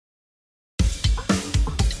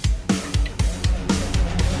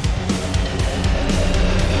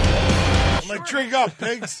drink up,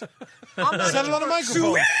 pigs. Set it on a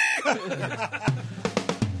microphone.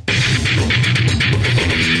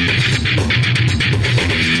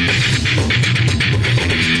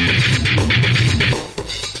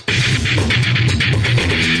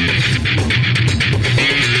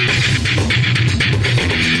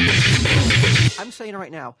 I'm saying it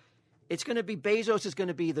right now. It's going to be Bezos is going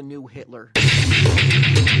to be the new Hitler.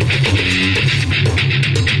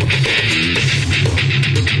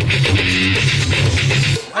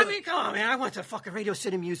 I mean, come on, man. I went to fucking Radio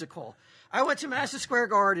City Music Hall. I went to Madison Square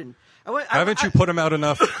Garden. Haven't you put him out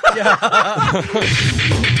enough?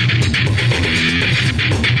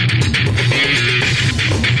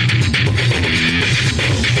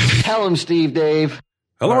 Tell him, Steve Dave.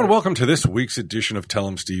 Hello and welcome to this week's edition of Tell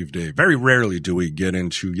 'em Steve Dave. Very rarely do we get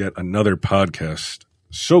into yet another podcast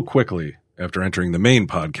so quickly after entering the main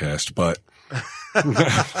podcast, but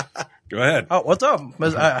go ahead. Oh, what's up?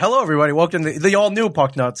 Hello, everybody. Welcome to the all-new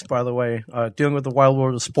Puck Nuts, by the way, dealing with the wild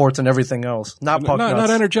world of sports and everything else. Not Puck Nuts.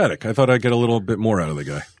 Not energetic. I thought I'd get a little bit more out of the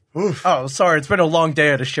guy. Oof. Oh, sorry. It's been a long day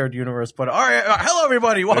at a shared universe, but all right. Hello,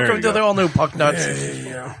 everybody. Welcome to the all-new Puck Nuts.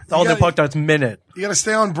 The all-new Puck Nuts Minute. You got to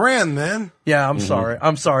stay on brand, man. Yeah, I'm sorry.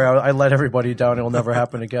 I'm sorry. I let everybody down. It'll never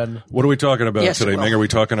happen again. What are we talking about today, Ming? Are we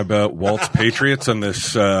talking about Walt's Patriots and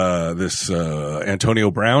this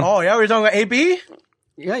Antonio Brown? Oh, yeah? We're talking about AB?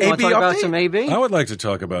 Yeah, you want to talk about some AB? I would like to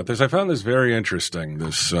talk about this. I found this very interesting.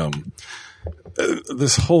 This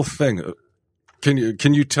whole thing. Can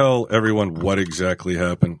you tell everyone what exactly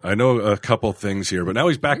happened? I know a couple things here, but now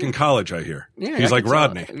he's back in college, I hear. Yeah, he's like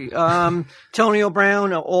Rodney. Antonio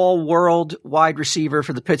Brown, an all-world wide receiver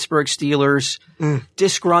for the Pittsburgh Steelers.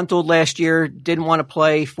 Disgruntled last year, didn't want to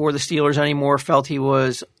play for the Steelers anymore, felt he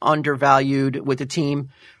was undervalued with the team.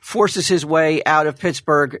 Forces his way out of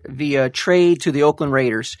Pittsburgh via trade to the Oakland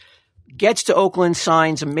Raiders. Gets to Oakland,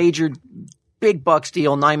 signs a major big bucks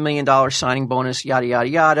deal, $9 million signing bonus, yada, yada,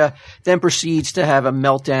 yada. Then proceeds to have a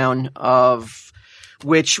meltdown of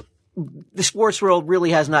which the sports world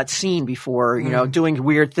really has not seen before, you know, doing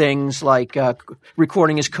weird things like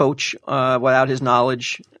recording his coach without his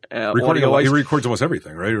knowledge. He records almost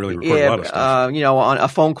everything, right? He really records a lot of stuff. You know, on a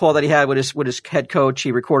phone call that he had with his head coach,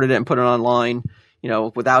 he recorded it and put it online. You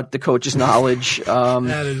know, without the coach's knowledge.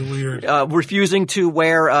 That is weird. Refusing to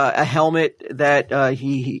wear a helmet that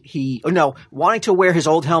wanting to wear his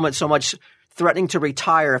old helmet so much, threatening to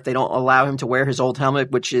retire if they don't allow him to wear his old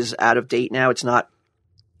helmet, which is out of date now. It's not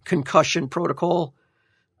concussion protocol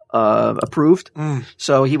approved.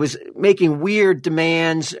 So he was making weird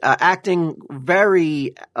demands, acting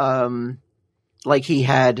very like he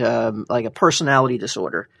had like a personality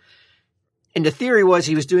disorder. And the theory was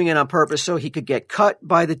he was doing it on purpose so he could get cut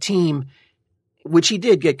by the team, which he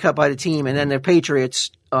did get cut by the team. And then the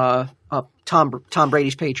Patriots, Tom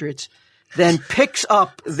Brady's Patriots, then picks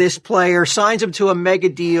up this player, signs him to a mega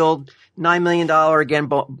deal, $9 million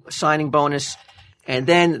signing bonus. And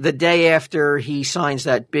then the day after he signs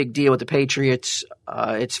that big deal with the Patriots,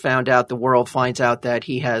 it's found out, the world finds out that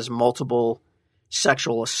he has multiple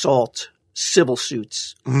sexual assault civil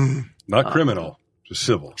suits. Not criminal.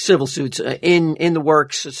 Civil suits in the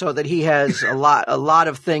works, so that he has a lot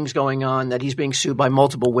of things going on that he's being sued by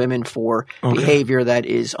multiple women for behavior that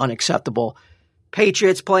is unacceptable.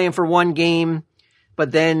 Patriots playing for one game, but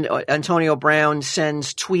then Antonio Brown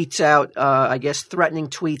sends tweets out, I guess threatening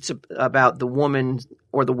tweets about the woman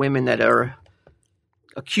or the women that are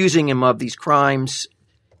accusing him of these crimes.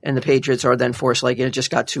 And the Patriots are then forced, like, it just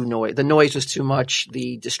got too noisy. The noise was too much.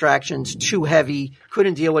 The distractions too heavy.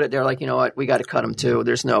 Couldn't deal with it. They're like, you know what? We got to cut him too.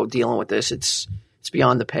 There's no dealing with this. It's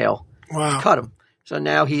beyond the pale. Wow. Cut him. So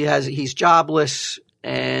now he's jobless.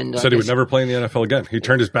 And said he would never play in the NFL again. He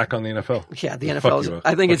turned his back on the NFL. Yeah, the NFL.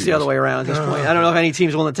 I think it's the other way around at this point. I don't know if any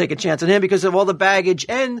team's willing to take a chance on him because of all the baggage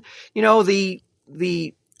and, you know, the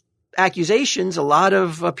accusations. A lot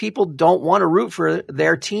of people don't want to root for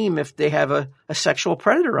their team if they have a sexual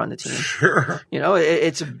predator on the team. Sure. You know,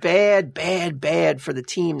 it's bad for the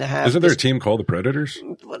team to have. Isn't there a team called the Predators?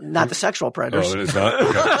 Not the sexual predators. Oh, it is not?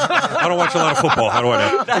 Okay. I don't watch a lot of football. How do I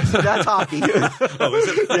know? That's hockey. Oh, is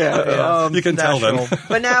it? Yeah. You can tell then.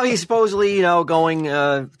 But now he's supposedly, you know, going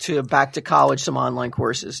back to college, some online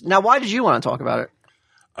courses. Now, why did you want to talk about it?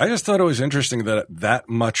 I just thought it was interesting that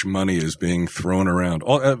much money is being thrown around.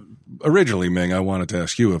 Originally, Ming, I wanted to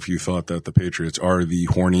ask you if you thought that the Patriots are the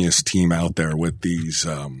horniest team out there with these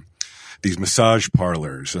massage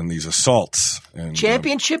parlors and these assaults. And,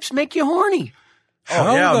 championships make you horny.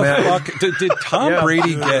 How the fuck did Tom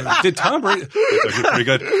Brady get? Did Tom Brady? That's actually pretty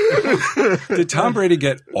good. Did Tom Brady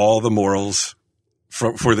get all the morals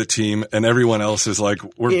for the team, and everyone else is like,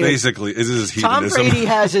 we're basically, this is Tom hedonism. Brady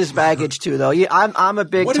has his baggage too, though. I'm a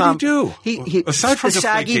big What Tom. did he do? He aside from the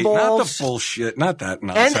saggy deflategate, not balls, the bullshit, not that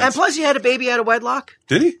nonsense. and plus he had a baby out of wedlock.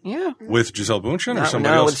 Did he? Yeah, With Giselle Bundchen or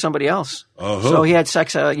somebody no, else? with somebody else. Oh, so he had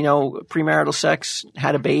sex, premarital sex,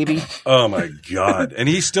 had a baby. Oh my God! And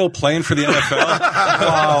he's still playing for the NFL.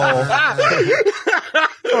 Wow.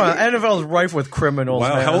 Come on, NFL is rife with criminals.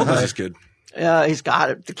 Wow, man. how old is this kid?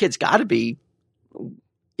 The kid's got to be,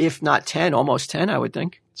 if not 10, almost 10, I would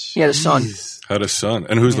think. He had a son. Had a son,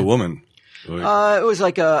 and who's the woman? It was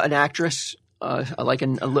like an actress, like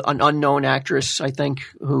an unknown actress, I think,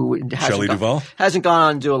 who Shelley Duvall? hasn't gone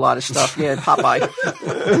on to do a lot of stuff. Yeah, Popeye.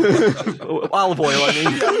 Olive oil, I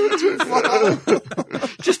mean.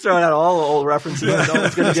 Just throwing out all the old references that no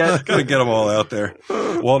one's going to get. Gotta get them all out there.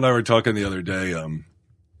 Walt and I were talking the other day.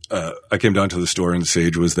 I came down to the store and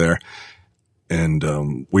Sage was there,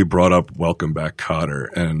 and we brought up Welcome Back, Kotter,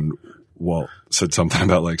 and Walt said something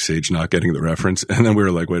about like Sage not getting the reference, and then we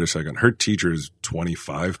were like, wait a second, her teacher is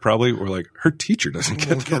 25 probably. We're like, her teacher doesn't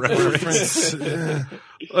get the reference.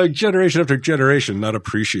 Like generation after generation not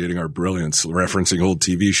appreciating our brilliance referencing old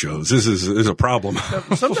TV shows. This is a problem.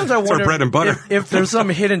 Sometimes I It's our wonder bread and butter. if there's some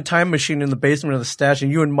hidden time machine in the basement of the stash,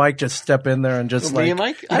 and you and Mike just step in there and just Me and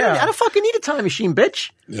Mike? I don't fucking need a time machine,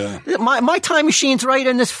 bitch. Yeah. My time machine's right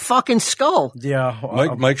in this fucking skull. yeah.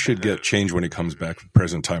 Mike should get changed when he comes back for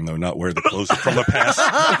present time, though, not wear the clothes from the past.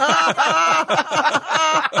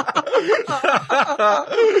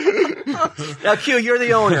 Now, Q, you're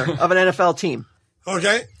the owner of an NFL team.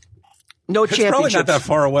 Okay. No It's probably championships. not that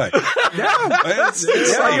far away.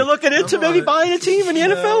 Are you looking into maybe buying a team in the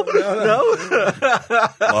NFL?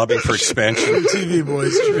 No? Lobbying for expansion. TV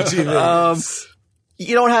boys. True TV.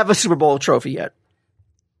 You don't have a Super Bowl trophy yet.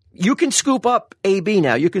 You can scoop up AB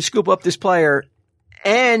now. You can scoop up this player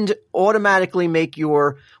and automatically make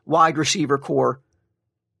your wide receiver core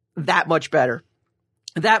that much better,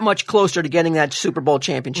 that much closer to getting that Super Bowl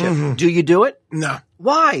championship. Do you do it? No.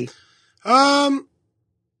 Why? I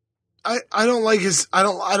don't like his. I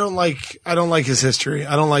don't like his history.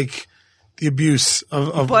 I don't like the abuse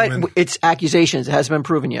of But women. it's accusations. It hasn't been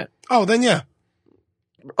proven yet. Oh, then yeah.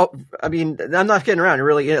 Oh, I mean, I'm not kidding around.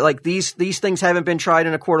 Really, like these things haven't been tried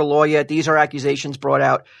in a court of law yet. These are accusations brought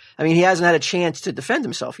out. I mean, he hasn't had a chance to defend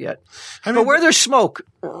himself yet. I mean, But where there's smoke,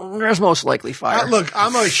 there's most likely fire. look,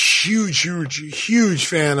 I'm a huge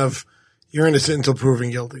fan of you're innocent until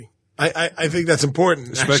proven guilty. I think that's important,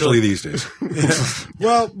 Especially actually. these days.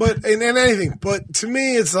 Well, but in anything, but to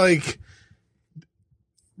me, it's like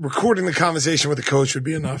recording the conversation with the coach would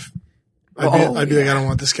be enough. I'd be like, I don't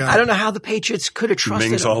want this guy. I don't know how the Patriots could have trusted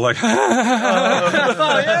Ming's him. all like, Oh,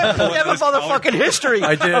 yeah. We have a motherfucking history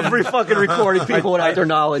of fucking recording people without their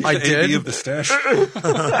knowledge. I did. AD of the stash.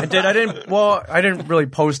 I didn't really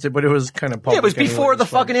post it, but it was kind of public. Yeah, it was before anyway, the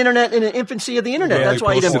fucking internet, in the infancy of the internet. That's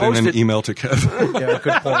why you didn't post in it. an email to Kev. Yeah,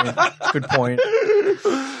 good point. Good point.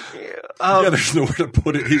 Yeah, there's nowhere to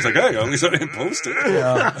put it. He's like, hey, at least I didn't post it.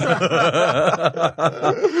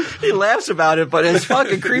 He laughs about it, but it's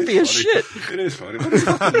fucking creepy as shit. It is funny. But it's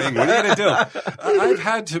fucking Ming. What are you going to do? I've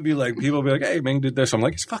had to be like, people be like, hey, Ming did this. I'm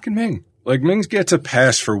like, it's fucking Ming. Like, Ming gets a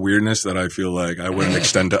pass for weirdness that I feel like I wouldn't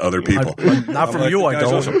extend to other people. Not from like, you, the I guy's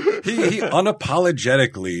don't. awesome. He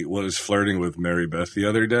unapologetically was flirting with Mary Beth the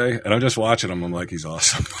other day, and I'm just watching him. I'm like, he's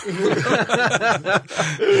awesome.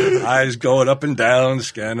 Eyes going up and down,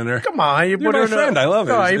 scanning her. Come on, you You're put her my in friend. I love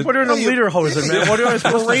it. No, you put her in a leader hosen, man. What am I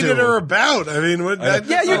supposed to Rated do? her about. I mean,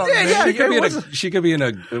 Yeah, you did. Yeah, She could be in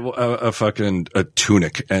a fucking a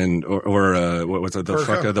tunic and or what was it, the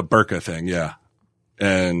burqa thing, yeah.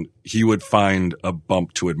 And he would find a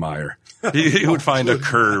bump to admire. He would find a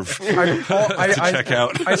curve to check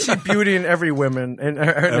out. I see beauty in every woman, in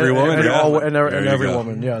Every woman, in, yeah. in There you every go.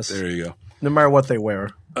 woman. Yes, There you go. no matter what they wear.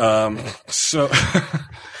 So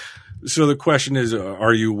the question is,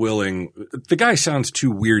 are you willing? The guy sounds too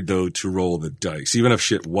weird though to roll the dice, even if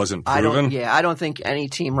shit wasn't proven. I don't think any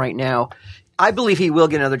team right now. I believe he will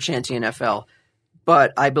get another chance in the NFL.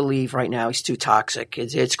 But I believe right now he's too toxic.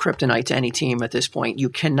 It's kryptonite to any team at this point. You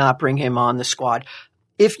cannot bring him on the squad.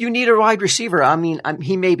 If you need a wide receiver, I mean,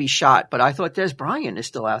 he may be shot, but I thought Des Bryant is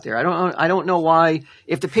still out there. I don't know why.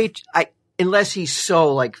 If the unless he's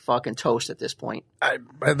so like fucking toast at this point.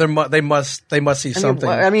 They must see something.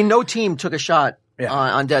 I mean, no team took a shot Yeah.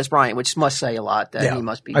 on Des Bryant, which must say a lot that Yeah. he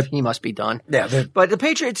must be done. Yeah, But the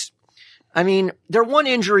Patriots, I mean, they're one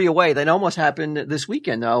injury away. That almost happened this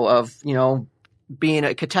weekend, though, of being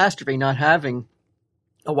a catastrophe, not having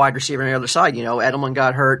a wide receiver on the other side. Edelman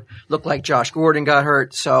got hurt, looked like Josh Gordon got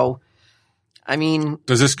hurt. So, I mean,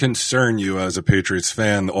 Does this concern you as a Patriots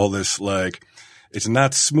fan? All this like it's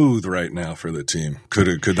not smooth right now for the team. Could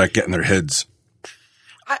that get in their heads?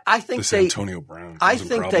 I think This Antonio Brown. I causing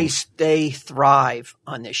think problems. they thrive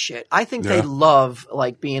on this shit. I think they love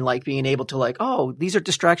being able to oh, these are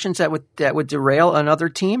distractions that would derail another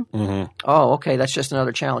team. Mm-hmm. Oh, okay, that's just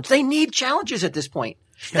another challenge. They need challenges at this point.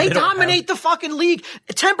 They dominate the fucking league.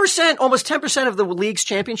 10%, almost 10% of the league's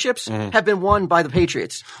championships have been won by the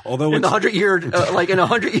Patriots. Although in the 100-year, in a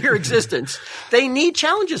 100-year existence, they need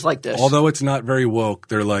challenges like this. Although it's not very woke,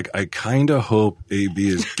 they're like, I kind of hope AB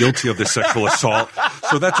is guilty of this sexual assault.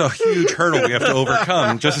 So that's a huge hurdle we have to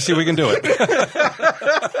overcome just to see if we can do it.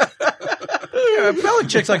 Yeah,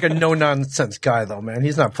 Belichick's like a no-nonsense guy, though, man.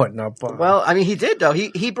 He's not putting up. Well, I mean, he did, though.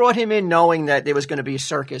 He brought him in knowing that there was going to be a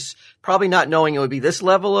circus. Probably not knowing it would be this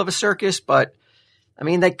level of a circus, but, I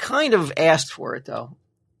mean, they kind of asked for it, though.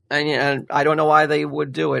 And I don't know why they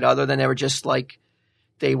would do it, other than they were just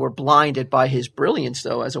they were blinded by his brilliance,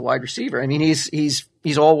 though, as a wide receiver. I mean,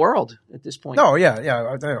 he's all world at this point. No,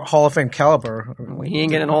 yeah, Hall of Fame caliber. Well, he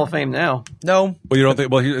ain't getting Hall of Fame now. No. Well, you don't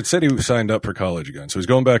think? Well, it said he signed up for college again, so he's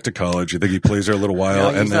going back to college. You think he plays there a little while,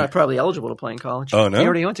 He's and then not probably eligible to play in college. Oh, no? He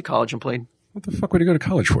already went to college and played. what the fuck would he go to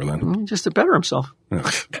college for then? Just to better himself.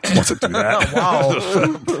 Wants to do that?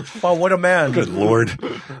 Wow. Wow, what a man. Good Lord.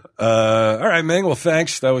 All right, Ming. Well,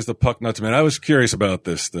 thanks. That was the Puck Nuts man. I was curious about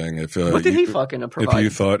this thing. If What did he fucking provide? If you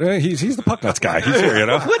thought he's the Puck Nuts guy, he's here, you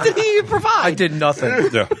know. What did he provide? I did nothing.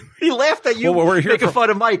 Yeah, He laughed at you Well, we're here making for- fun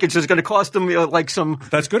of Mike. It's just going to cost him some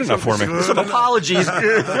that's good enough for me. some apologies.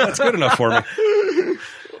 That's good enough for me.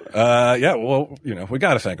 Yeah, well, we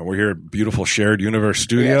got to thank him. We're here at beautiful Shared Universe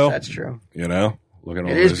Studio. Yes, that's true. Look at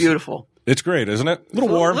all It this. is beautiful. It's great, isn't it? A little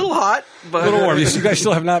warm. A little hot, but A little warm. You guys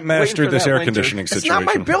still have not mastered for this that air winter. conditioning It's situation.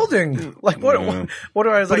 not my building. Like, what do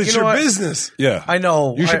I was But like, it's you know your what? business. Yeah. I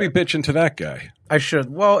know. You should be bitching to that guy. I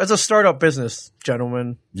should. Well, it's a startup business,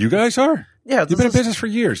 gentlemen. You guys are? Yeah. You've been in business for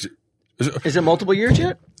years. Is it multiple years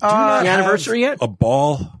yet? The anniversary yet? A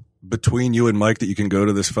ball between you and Mike that you can go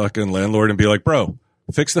to this fucking landlord and be like, bro,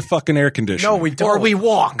 fix the fucking air conditioner. No, we don't. Or we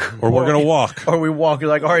walk. Or we're going to walk. Or we walk. You're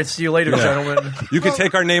like, all right, see you later, gentlemen. You can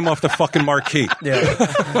take our name off the fucking marquee. Yeah.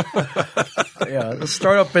 Yeah. The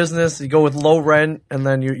startup business, you go with low rent, and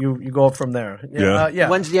then you go up from there. Yeah. Yeah.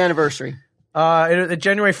 When's the anniversary?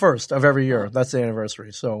 January 1st of every year. That's the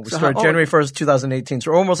anniversary. So we started January 1st, 2018.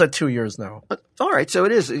 So we're almost at 2 years now. All right, so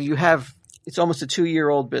it is. It's almost a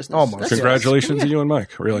 2-year-old business. Almost. That's- Congratulations to you and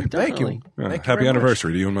Mike. Really. Thank you. Definitely. Yeah, Thank you happy very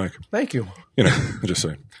anniversary to you and Mike. Thank you. I'm just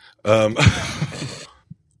saying.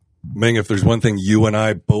 Ming, if there's one thing you and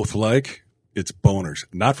I both like, it's boners.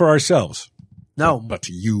 Not for ourselves, No. but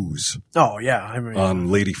to use Oh, yeah. I mean, on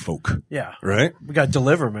lady folk. yeah. Right? We got to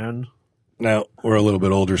deliver, man. Now, we're a little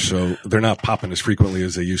bit older, so they're not popping as frequently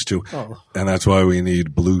as they used to. Oh. And that's why we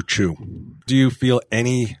need Blue Chew. Do you feel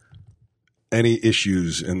any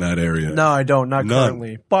issues in that area? No, I don't. Not None.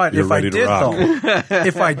 currently. But You're if I ready to did, rock. though,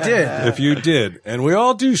 if I did, If you did, and we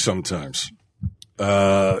all do sometimes,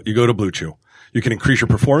 you go to Blue Chew. You can increase your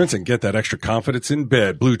performance and get that extra confidence in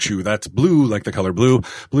bed. Blue Chew, that's blue like the color blue.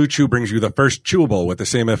 Blue Chew brings you the first chewable with the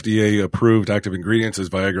same FDA-approved active ingredients as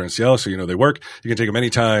Viagra and Cialis, so you know they work. You can take them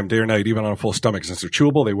anytime, day or night, even on a full stomach. Since they're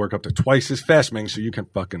chewable, they work up to twice as fast, Ming, so you can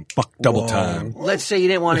fucking fuck double time. Let's say you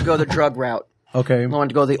didn't want to go the drug route. okay. You wanted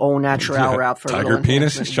to go the au naturel route for a Tiger little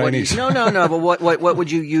penis enhancement. is Chinese. No. But what would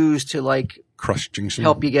you use to Crushed ginseng.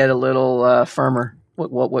 help you get a little firmer?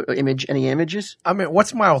 What image? Any images? I mean,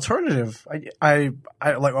 what's my alternative? I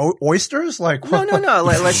like oysters? Like No.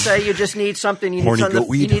 Let's say you just need something. You Horny need something. goat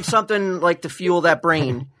weed. You need something to fuel that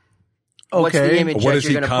brain. What's the Okay. image? What that does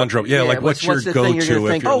you're he gonna conjure put- up? Yeah, like what's your the thing you're go-to gonna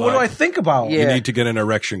if think you're Oh, of? what do I think about? Yeah. You need to get an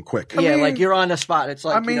erection quick. Yeah, mean- like you're on the spot. It's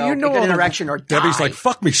like I mean, you know get all an the- erection or Debbie's die. like,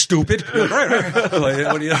 fuck me, stupid. Right.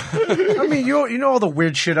 Like, what do you... I mean, you know all the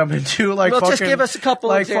weird shit I'm into, like Well, fucking, just give us a couple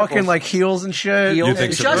like examples. fucking like heels and shit. Heels. You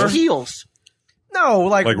think so? Just heels. No,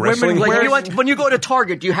 like wrestling? women Like wear. when you go to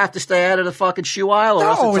Target, do you have to stay out of the fucking shoe aisle? Or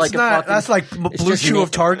else No, it's it's like not. A fucking, That's like it's Blue just Chew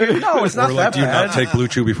of Target. No, it's not Or like, that do you bad. not take Blue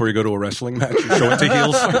Chew before you go to a wrestling match? You show it to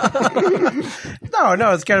heels?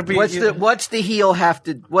 No, it's got to be. What's the heel have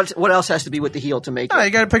to? What else has to be with the heel to make No, it?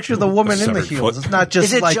 you got to picture the woman in the severed heels. foot. It's not just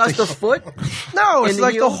Is it like just the the foot? No, it's in the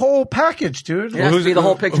like heel? the whole package, dude. It has to be the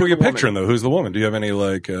whole picture. Who are you of the woman. picturing, though? Who's the woman? Do you have any,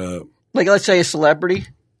 Like, let's say a celebrity.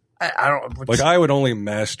 I don't. like, I would only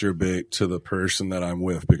masturbate to the person that I'm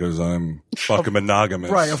with because I'm fucking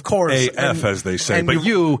monogamous. Right, of course. AF, as they say. and But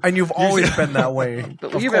you've always been that way. Of You've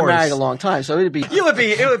course. been married a long time, so it would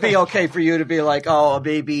be okay for you to be like, oh,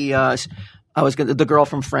 maybe I was the girl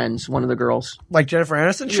from Friends, one of the girls. Like Jennifer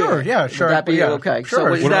Aniston? Sure, yeah, sure. Would that be yeah, okay? Sure. So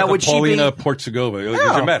What that about would the she be? Paulina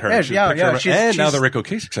Portugova? You met her. Yeah, She's a yeah, picture yeah, of her. she's- And now she's- the Rick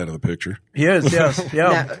Ocasek side of the picture. He is, yes,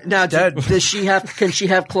 yeah. Now, Dead. does she have? Can she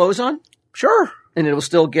have clothes on? Sure. And it will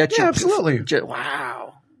still get you. Yeah, absolutely.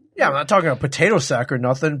 Wow. Yeah, I'm not talking a potato sack or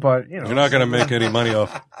nothing, but, you know. You're not going to make any money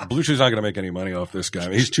off. Blue Chew's not going to make any money off this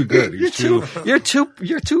guy. He's too good. He's too. You're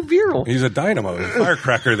too virile. He's a dynamo, a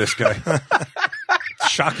firecracker. This guy.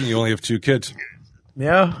 Shocking. You only have 2 kids.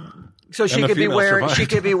 Yeah. So she the could be female wearing. survived. She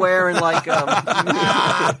could be wearing like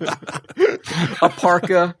a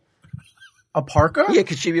parka. A parka? Yeah,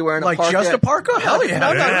 could she be wearing Like a parka? just a parka? Hell yeah.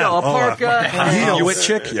 No, a parka. and- You a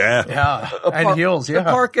chick? Yeah. Yeah. And heels, yeah.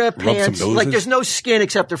 The parka some pants. noses. Like there's no skin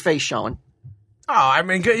except her face showing. Oh, I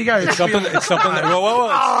mean, you got It's something that, whoa.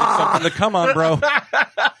 It's something to come on, bro.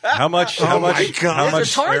 How much It's a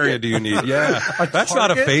target. area do you need? Yeah. That's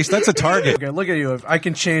not a target? face. That's a target. Okay, look at you. If I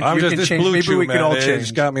can change, I'm you just can this change. Blue Maybe Chew, we man. can all It change.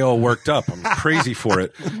 just got me all worked up. I'm crazy for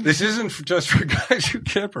it. This isn't just for guys who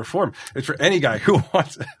can't perform. It's for any guy who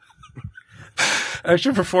wants it.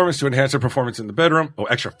 Extra performance to enhance their performance in the bedroom. Oh,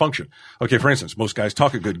 extra function. Okay, for instance, most guys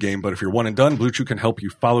talk a good game, but if you're one and done, Blue Chew can help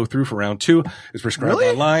you follow through for round 2. It's prescribed Really?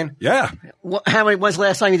 online. Yeah. When's the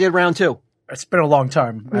last time you did round 2? It's been a long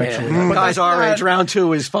time, actually. Yeah. But Guys that's our not- age, round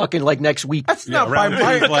 2 is fucking like next week. That's not by round 2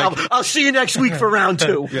 my. is like, I'll see you next week for round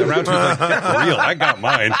 2. yeah, round 2 is like, get for real. I got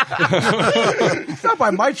mine. It's not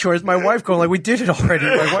by my choice. My wife going like, "We did it already.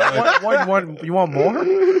 Like, what, you want more?"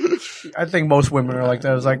 I think most women are like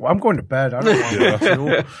that. It's like, well, I'm going to bed. I don't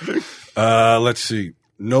want to. Let's see.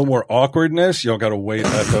 No more awkwardness. You don't got to wait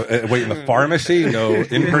wait in the pharmacy. No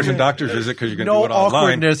in-person doctor's visit because you can No do it online.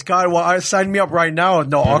 awkwardness. God, well, sign me up right now.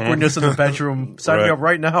 No awkwardness in the bedroom. Sign me Right. up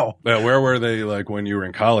right now. Where were they like when you were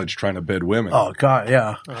in college trying to bed women? Oh God,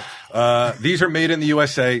 yeah. These are made in the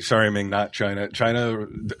USA. Sorry, Ming, not China.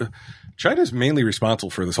 China's mainly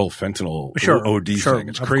responsible for this whole fentanyl Sure, OD sure, thing.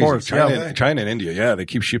 It's of crazy. course, yeah. China and India, yeah, they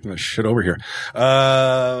keep shipping this shit over here.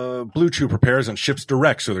 Blue Chew prepares and ships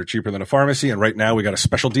direct, so they're cheaper than a pharmacy. And right now we got a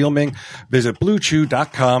special deal, Ming. Visit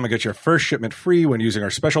BlueChew.com and get your first shipment free when using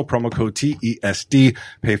our special promo code TESD.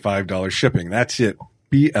 Pay $5 shipping. That's it.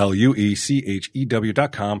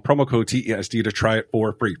 BlueChew.com, promo code TESD to try it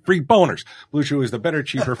for free. Free boners. Blue Chew is the better,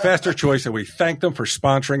 cheaper, faster choice, and we thank them for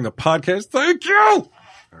sponsoring the podcast. Thank you!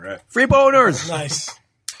 All right. Free boners. Nice.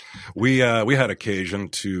 We had occasion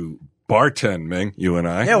to bartend, Ming, you and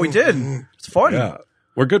I. Yeah, we did. It's fun. Yeah.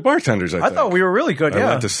 We're good bartenders, I I think. thought we were really good. I Yeah,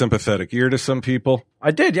 lent a sympathetic ear to some people.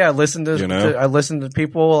 I did. Yeah, I listened to. You know? I listened to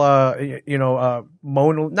people.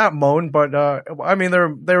 Moan, not moan, but I mean,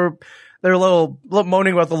 they're a little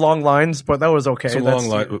moaning about the long lines, but that was okay. So lines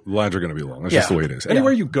are going to be long. That's Yeah. just the way it is.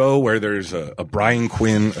 Anywhere you go where there's a Brian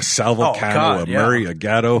Quinn, a Sal Vulcano, God, a yeah. Murray, a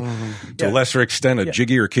Gatto, to Yeah. a lesser extent, a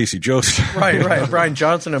Jiggy or Casey Jost. Right. Brian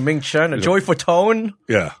Johnson, a Ming Chen, a Joey Fatone.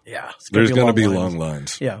 Yeah. Yeah, it's There's going to be lines. long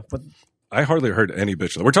lines. Yeah, but I hardly heard any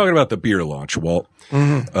bitch. We're talking about the beer launch, Walt.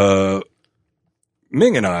 Mm-hmm.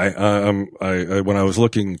 Ming and I, when I was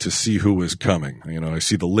looking to see who was coming, I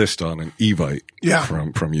see the list on an Evite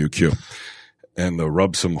from UQ. And the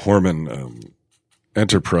Rubsum Horman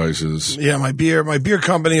Enterprises Yeah, my beer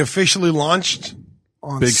company officially launched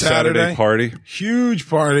on big Saturday party. Huge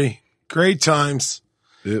party. Great times.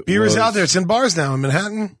 Beer is out there. It's in bars now in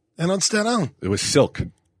Manhattan and on Staten Island. It was silk,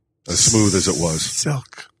 as smooth as it was.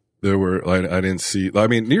 Silk. There were, I didn't see, I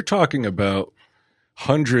mean, you're talking about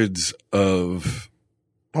hundreds of,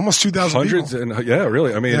 Almost 2,000 people. yeah,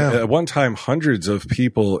 really. I mean, Yeah. at one time, hundreds of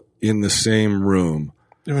people in the same room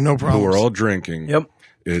There were no who problems. were all drinking. yep,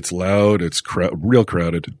 It's loud. It's real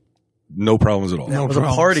crowded. No problems at all. No it was a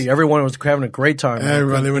problems. party. Everyone was having a great time.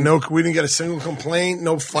 Everybody, we didn't get a single complaint,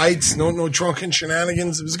 no fights, no drunken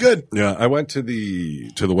shenanigans. It was good. Yeah, I went to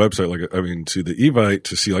the website, to the Evite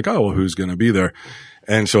to see who's going to be there.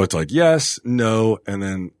 And so it's like, yes, no, and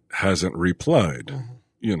then hasn't replied,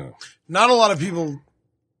 Not a lot of people,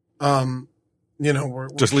 were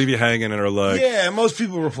Just leave you hanging and are like, yeah, most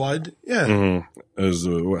people replied. Yeah. as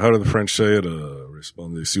how do the French say it?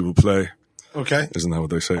 Respondez s'il vous plaît. Okay. Isn't that what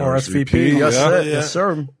they say? RSVP. Yes, Yeah. sir. Yes,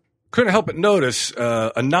 sir. Couldn't help but notice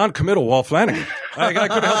a non-committal Walt Flanagan. I couldn't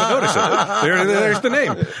help but notice it. There's the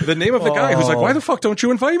name. The name of the guy who's like, why the fuck don't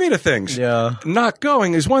you invite me to things? Yeah. Not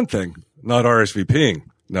going is one thing. Not RSVPing.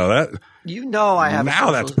 Now that I have Now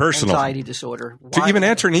a that's social personal. anxiety disorder. to Why- even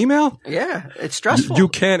answer an email, Yeah, it's stressful. you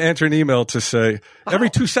can't answer an email to say every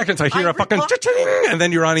 2 seconds I hear a fucking cha-ching, and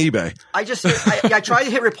then you're on eBay. I tried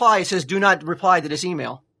to hit reply. It says, do not reply to this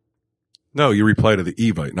email. No, you reply to the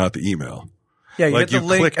Evite, not the email. Yeah, you Like, get the you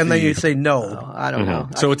link click and then the- you say no. I don't know.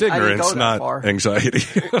 So it's I didn't ignorance, go that not far. anxiety.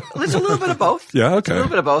 It's a little bit of both. Yeah, It's a okay. little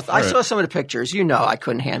bit of both. I All right. saw some of the pictures. You know, I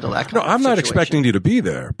couldn't handle that kind No, of I'm not situation. expecting you to be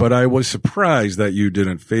there, but I was surprised that you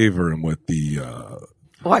didn't favor him with the.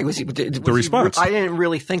 Why was he? The response. I didn't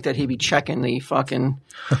really think that he'd be checking the fucking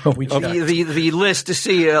We checked. the list to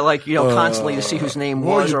see, constantly to see whose name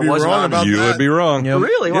Well, was you'd or be wasn't wrong on. about You that. would be wrong. Yep.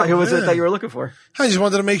 Really? Why? Who was it Yeah. that you were looking for? I just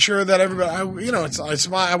wanted to make sure that everybody,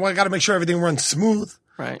 I got to make sure everything runs smooth.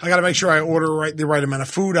 Right. I got to make sure I order the right amount of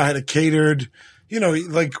food. I had it catered.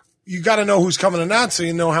 Like you got to know who's coming and out, so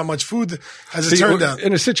you know how much food has it See, turned out.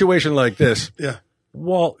 in a situation like this, Yeah.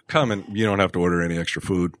 Walt, you don't have to order any extra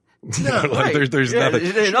food. Yeah, Like, there's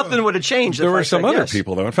nothing. Nothing would have changed. There if were I some said other yes.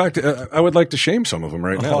 people, though. In fact, I would like to shame some of them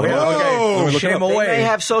right now. Oh, yeah, okay. Whoa. Look it Shame up. They away. may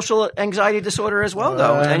have social anxiety disorder as well,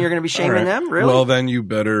 though, and you're going to be shaming All right. them. Really? Well, then you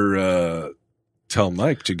better tell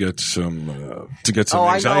Mike to get some Oh, I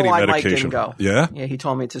know anxiety why Mike medication. didn't go. Yeah, Yeah, he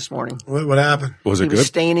told me this morning. What happened? was He it was good?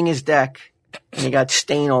 staining his deck, and he got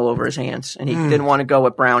stain all over his hands, and he didn't want to go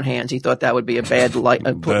with brown hands. He thought that would be a bad light.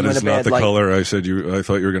 Put That him in is a not bad the light. color I thought you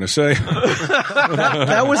were going to say.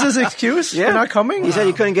 That was his excuse for not coming? He said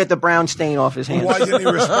he couldn't get the brown stain off his hands. Why didn't he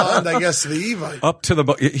respond, I guess, to the Evite? Up to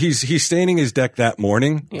the he's staining his deck that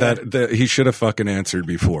morning. That he should have fucking answered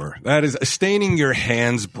before. That is staining your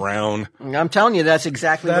hands brown. I'm telling you, that's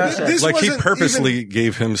exactly what he said. This Like he wasn't purposely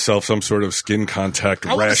gave himself some sort of skin contact I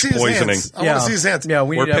want to rash see his poisoning. hands. I want to see his hands. Yeah,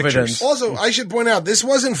 we Or need pictures. evidence. Also, I should point out, this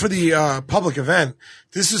wasn't for the public event.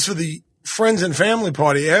 This is for the friends and family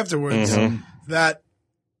party afterwards. Mm-hmm. That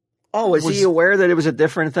Oh, is he aware that it was a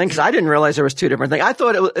different thing? Because I didn't realize there was two different things. I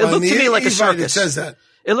thought it on looked the to me like a Evite, circus. It says that.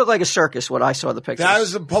 It looked like a circus when I saw the pictures. That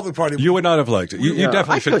was a public party. You would not have liked it. You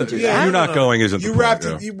definitely I should. couldn't do that. You not going isn't You the wrapped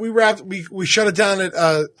point, it. We shut it down at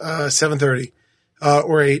 7:30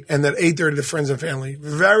 or 8, and then 8:30 the friends and family.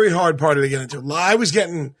 Very hard party to get into. I was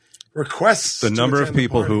getting requests. The to number of attend the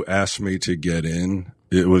people party. who asked me to get in,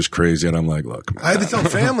 it was crazy, and I'm like, look, I had to tell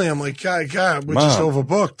family. I'm like, God, we're just Mom.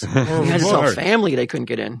 overbooked. You had to tell Sorry. family they couldn't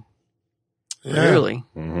get in. Yeah. Really?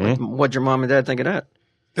 Mm-hmm. What'd your mom and dad think of that?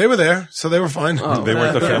 They were there, so they were fine. they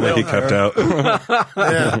weren't the family he kept out.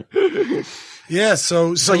 Yeah, yeah.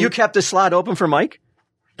 So So you kept the slot open for Mike?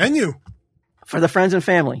 and you. For the friends and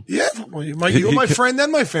family? Yeah, well, you were my friend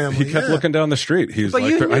and my family. He kept yeah. looking down the street. He was But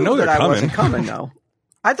like, you knew I know that they're I coming. wasn't coming, though.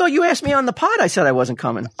 I thought you asked me on the pod. I said I wasn't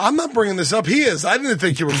coming. I'm not bringing this up. He is. I didn't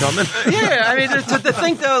think you were coming. Yeah, I mean, to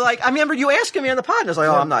think though, like, I remember you asking me on the pod, and I was like,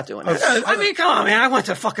 oh, I'm not doing that. I mean, come on, man. I went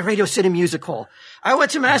to fucking Radio City Music Hall. I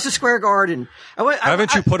went to Madison Square Garden.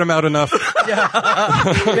 Haven't you put him out enough?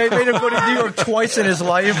 They made him go to New York twice in his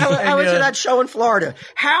life. I went to that show in Florida.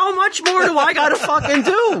 How much more do I got to fucking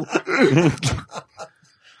do?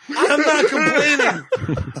 I'm not complaining.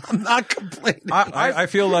 I'm not complaining. I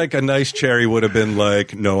feel like a nice cherry would have been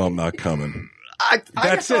like, no, I'm not coming.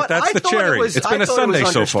 That's it. That's the cherry. It's been a Sunday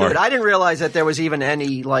so far. I didn't realize that there was even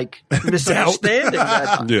any like misunderstanding.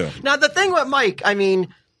 Yeah. Now the thing with Mike, I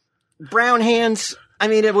mean, brown hands. I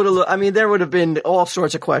mean, it would have. I mean, there would have been all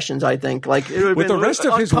sorts of questions. I think, like it would have With been the rest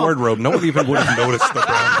of his wardrobe, no one even would have noticed the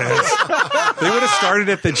brown pants. They would have started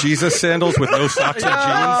at the Jesus sandals with no socks and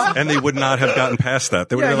jeans, and they would not have gotten past that.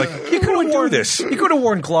 They would have been like, he could have do worn this. He could have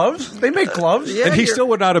worn gloves. They make gloves. Yeah, And he you're- still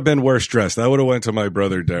would not have been worse dressed. I would have went to my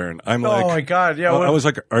brother Darren. I'm like, Oh my God! Yeah, I was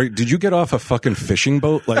like, did you get off a fucking fishing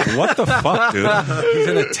boat? Like, what the fuck, dude? He's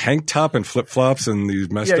in a tank top and flip flops and these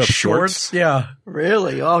messed up shorts. Yeah,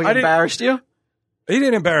 Really? Oh, he I didn't- embarrassed you? He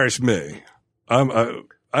didn't embarrass me.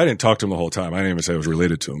 I didn't talk to him the whole time. I didn't even say I was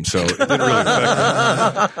related to him, so it didn't really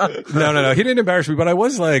affect him. No. He didn't embarrass me, but I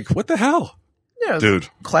was like, what the hell? yeah, Dude.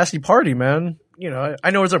 classy party, man. You know,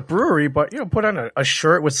 I know it's a brewery, but put on a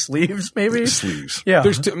shirt with sleeves, maybe. Sleeves. Yeah.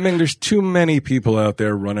 There's too many people out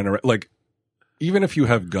there running around. Like, even if you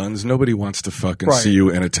have guns, nobody wants to fucking Right. see you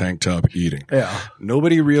in a tank top eating. Yeah.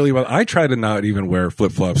 Nobody really. Well, I try to not even wear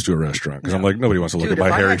flip flops to a restaurant because I'm like, nobody wants to look Dude, at if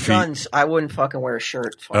my I hairy had feet. guns, I wouldn't fucking wear a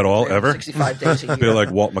shirt At all, ever? 65 days a year. Be like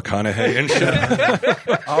Walt McConaughey and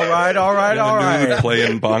shit. All right, all right, all In the nude right.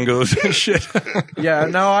 playing bongos and shit. Yeah,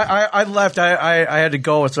 no, I left. I had to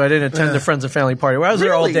go, so I didn't attend the friends and family party. I was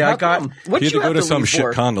there all Really? day. How I got. come? What'd He had you to go have to to some leave shit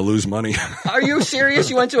for? con to lose money. Are you serious?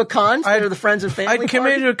 You went to a con for the friends and family I came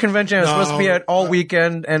party? into a convention. I was supposed to be at all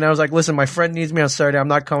weekend, and I was like, "Listen, my friend needs me on Saturday. I'm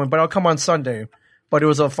not coming, but I'll come on Sunday." But it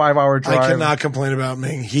was a 5-hour drive. I cannot complain about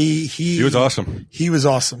Ming. He was awesome. He was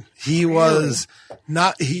awesome. He was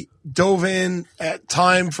not. He dove in at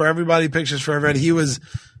time for everybody. Pictures for everybody. He was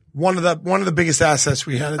one of the biggest assets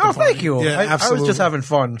we had. At the Oh, party. thank you. Yeah, I absolutely. was just having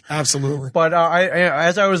fun. Absolutely. But I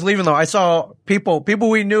as I was leaving, though, I saw people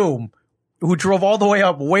we knew, who drove all the way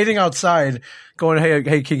up, waiting outside, going, hey,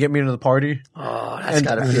 can you get me into the party? Oh, that's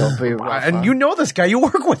got to feel pretty rough. And you know this guy. You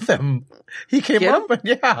work with him. He came Get up and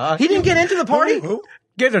He didn't get into the party? Who?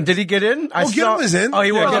 Get him. Did he get in? Get him was in. Oh,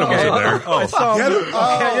 he was. Get him was in there. I saw him. Get him?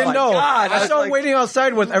 I didn't know. God, I saw him waiting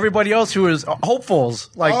outside with everybody else who was hopefuls,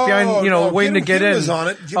 like behind, waiting to get in. Was on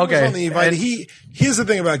it. Gidim was on the invite. Here's the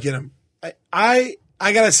thing about Gidim. I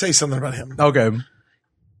gotta say something about him. Okay.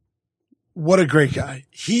 What a great guy.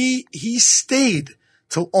 He stayed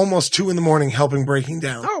till almost 2 a.m. helping Breaking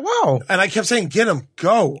Down. Oh, wow. And I kept saying, get him,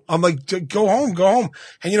 go. I'm like, go home.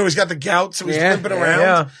 And he's got the gout, so he's limping around.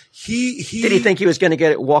 Yeah. He Did he think he was going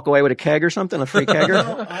to walk away with a keg or something, a free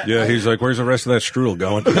kegger? Yeah, he's like, where's the rest of that strudel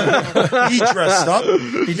going? he dressed up.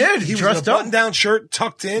 He did. He was dressed in a up. button-down shirt,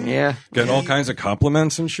 tucked in. Yeah. Getting all kinds of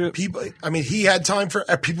compliments and shit. People, he had time for,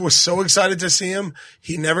 people were so excited to see him.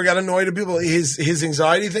 He never got annoyed at people. His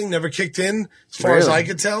anxiety thing never kicked in, as far as I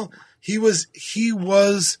could tell.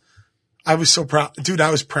 I was so proud. Dude, I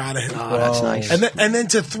was proud of him. Oh, that's nice. And then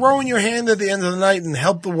to throw in your hand at the end of the night and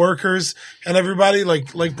help the workers and everybody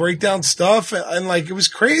like break down stuff and like it was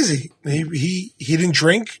crazy. He didn't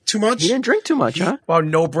drink too much. He didn't drink too much, huh? Wow,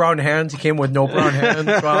 no brown hands. He came with no brown hands.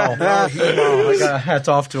 Wow. I got hats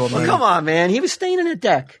off to him. Well, come on, man. He was staying in a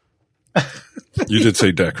deck. You did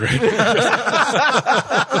say deck, right?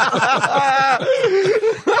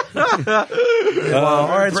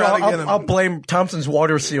 All right, so I'll blame Thompson's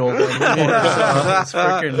water seal. It's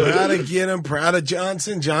freaking Proud of Gidim, proud of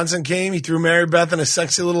Johnson. Johnson came. He threw Mary Beth in a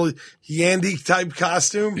sexy little Yandy type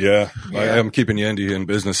costume. Yeah. I am keeping Yandy in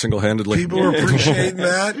business single-handedly. People were appreciating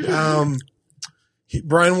that.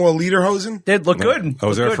 Brian wore lederhosen. did look good. I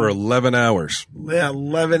was there for 11 hours. Yeah,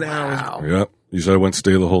 11 hours. Wow. Yeah. You said I went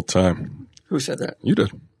stay the whole time. Who said that? You did.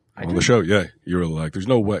 On the show, yeah. You were like, there's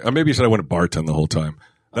no way. Maybe you said I went to bartend the whole time.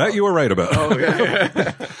 That you were right about. Oh,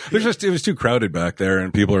 yeah. It was too crowded back there,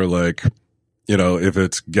 and people are like, if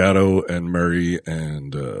it's Gatto and Murray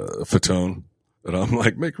and Fatone, and I'm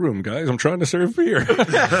like, make room, guys. I'm trying to serve beer.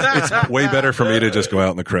 It's way better for me to just go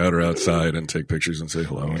out in the crowd or outside and take pictures and say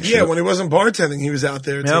hello. And Yeah, shit. when he wasn't bartending, he was out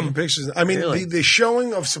there taking pictures. I mean, Really? the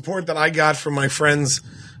showing of support that I got from my friends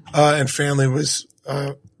and family was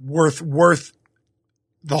worth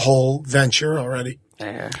the whole venture already.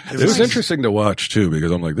 Yeah. It was interesting to watch too,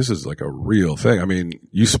 because I'm like, this is like a real thing. I mean,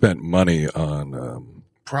 you spent money on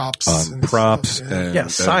Props. on and props stuff, and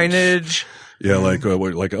Signage. Yeah, like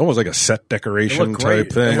almost like a set decoration great.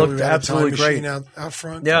 type thing. It looked We had a time absolutely great. machine out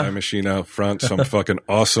front. Yeah. Time machine out front, some fucking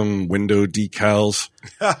awesome window decals.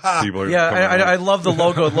 People are Yeah, coming out. I love the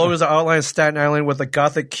logo. The logo's outline Staten Island with a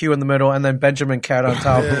Gothic Q in the middle and then Benjamin Cat on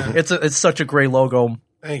top. Yeah. It's such a great logo.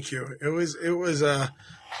 Thank you. It was a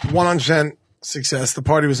 100% success. The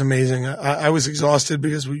party was amazing. I was exhausted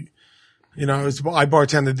because I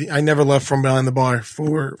bartended. I never left from behind the bar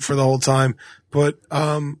for the whole time, but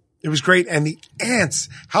it was great. And the ants,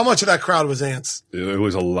 how much of that crowd was ants? It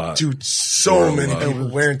was a lot. Dude, so Yeah, many a lot. people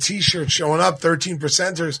wearing t-shirts, showing up, 13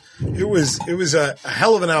 percenters. It was a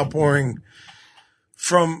hell of an outpouring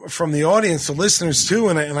from the audience, the listeners too.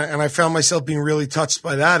 And I found myself being really touched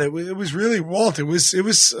by that. It was really, Walt, it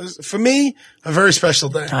was for me, a very special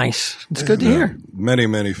day. Nice. It's good to hear. Many,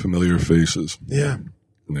 many familiar faces. Yeah.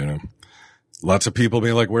 Lots of people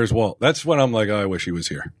being like, where's Walt? That's when I'm like, oh, I wish he was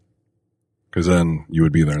here. Because then you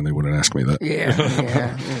would be there and they wouldn't ask me that.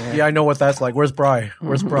 Yeah. Yeah, I know what that's like. Where's Bry?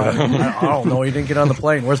 Where's Bry? I don't know. He didn't get on the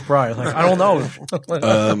plane. Where's Bry? Like, I don't know.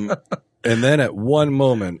 And then at one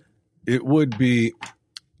moment, it was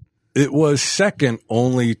second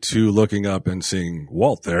only to looking up and seeing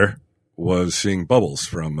Walt there, was seeing Bubbles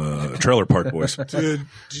from Trailer Park Boys. Dude,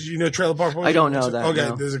 did you know Trailer Park Boys? I don't know that, Okay,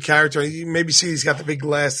 no. there's a character. You maybe see he's got the big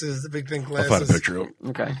glasses, the big thin I'll glasses. find a picture of him.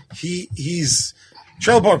 Okay. He's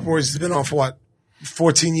Trailer Park Boys has been on for what,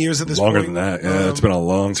 14 years at this Longer point? than that. Yeah, it's been a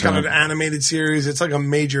long It's kind time. of an animated series. It's like a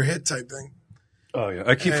major hit type thing. Oh, yeah.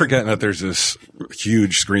 I keep forgetting that there's this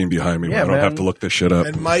huge screen behind me where Yeah, I don't man. have to look this shit up.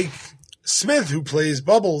 And Mike Smith, who plays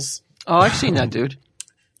Bubbles, Oh, I've seen that dude.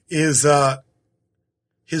 is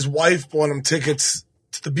his wife bought him tickets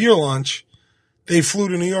to the beer launch. They flew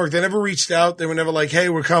to New York. They never reached out. They were never like, hey,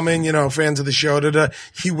 we're coming, fans of the show. Da-da.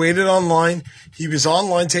 He waited online. He was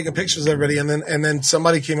online taking pictures of everybody. And then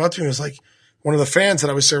somebody came up to me and was like, one of the fans that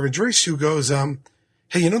I was serving drinks to goes,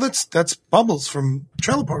 hey, that's Bubbles from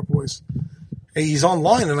Trailer Park Boys. And he's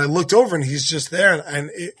online. And I looked over and he's just there. And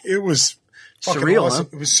it was fucking Surreal, awesome. huh?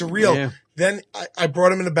 It was surreal. Yeah. Then I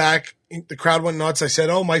brought him in the back. The crowd went nuts. I said,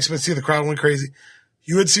 oh, Mike Smith's here. The crowd went crazy.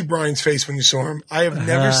 You would see Brian's face when you saw him. I have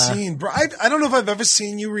never seen. I don't know if I've ever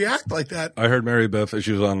seen you react like that. I heard Mary Beth.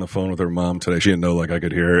 She was on the phone with her mom today. She didn't know, like, I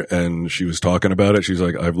could hear her, and she was talking about it. She's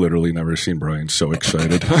like, "I've literally never seen Brian so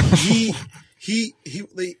excited."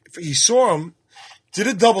 He saw him, did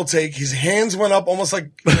a double take. His hands went up almost like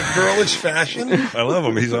in a girlish fashion. I love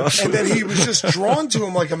him. He's awesome. And then he was just drawn to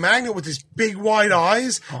him like a magnet with his big wide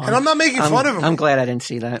eyes. And I'm not making fun of him. I'm glad I didn't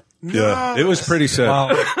see that. Yeah, it was pretty sad. Wow.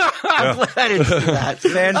 I'm glad I didn't see that.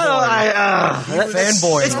 Fanboy.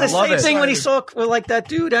 Fanboy. It's the Love same it. thing when he saw like that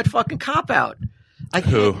dude, that fucking cop out.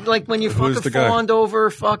 Who? Like when you Who's fucking the guy? fawned over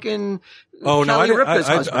fucking. Oh no, Kelly Ripa's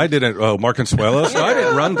I husband. didn't. Oh, Mark Consuelos. No, I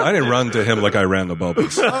didn't run to him like I ran the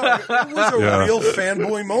Bubbles. It was a real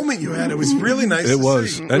fanboy moment you had. It was really nice It to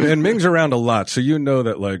was, see. and Ming's around a lot, so you know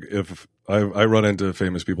that. Like, if I run into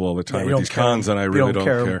famous people all the time you at don't these care. cons, and I You really don't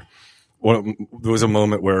don't care. care. Well, there was a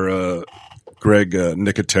moment where Greg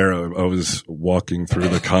Nicotero, I was walking through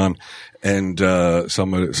the con, and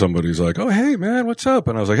somebody's like, "Oh, hey man, what's up?"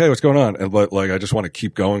 And I was like, "Hey, what's going on?" And but like, I just want to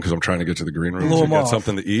keep going because I'm trying to get to the green room Blow to him get off.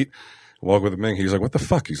 something to eat. Walk with Ming. He's like, "What the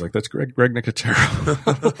fuck?" He's like, "That's Greg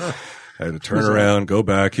Nicotero." I had to turn around, go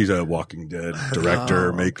back. He's a Walking Dead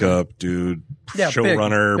director, makeup dude, Yeah,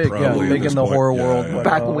 showrunner, big, probably big at this in the point. horror Yeah, world. yeah. but,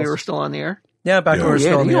 Back when we were still on the air. Yeah, back when we were Yeah,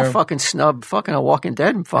 still in you the don't air. fucking snub fucking a Walking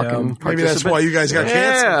Dead and fucking. Maybe that's why you guys got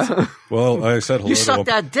canceled. Yeah. Well, I said hello You to sucked him.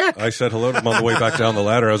 that dick. I said hello to him on the way back down the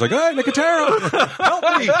ladder. I was like, "Hey, Nicotero,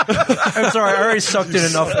 help me!" I'm sorry, I already sucked it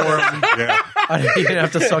enough for him. Yeah, He didn't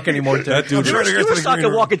have to suck any more dick. that dude. trying to You get were to the sucking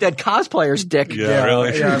green room. Walking Dead cosplayer's dick. Yeah,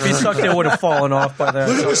 really. Yeah, if he sucked it, it would have fallen off by then.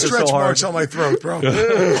 Look at the It's so stretch hard. marks on my throat, bro.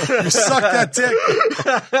 You suck that dick.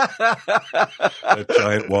 That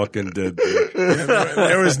giant Walking Dead. Dude.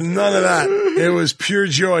 There was none of that. It was pure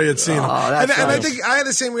joy at seeing him. that's And I nice. think I had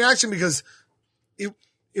the same reaction because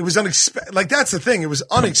it was unexpected. Like, that's the thing. It was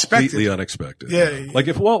unexpected. Completely unexpected. Yeah. Like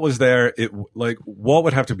if Walt was there, Walt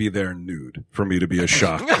would have to be there nude for me to be as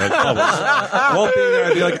shocked. As Walt being there,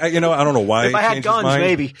 I'd be like, I don't know why. If I he had changed his guns, mind.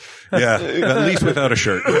 maybe. Yeah, at least without a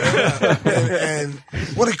shirt. and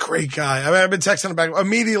what a great guy. I mean, I've been texting him back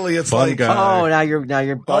immediately. It's Fun like, guy. Oh, now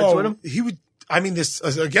you're buds with him. he would. I mean, this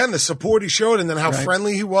again, the support he showed, and then how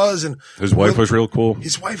friendly he was, and His wife was real cool.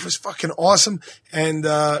 his wife was fucking awesome. And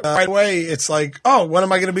right away, it's like, oh, when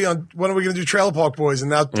am I going to be on? When are we going to do Trailer Park Boys? And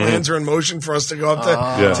now plans are in motion for us to go up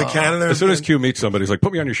to Canada. As soon as Q meets somebody, he's like,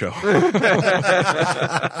 "Put me on your show."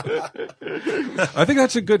 I think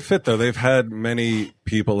that's a good fit, though. They've had many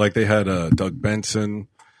people, like they had Doug Benson.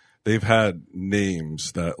 They've had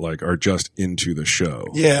names that like are just into the show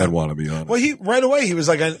and want to be on it. Well, right away he was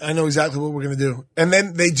like, I know exactly what we're going to do. And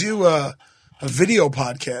then they do a video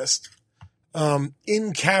podcast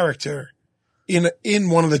in character in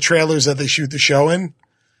one of the trailers that they shoot the show in,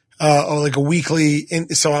 or like a weekly.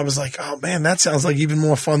 So I was like, oh man, that sounds like even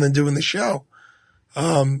more fun than doing the show.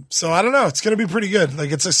 So I don't know. It's going to be pretty good.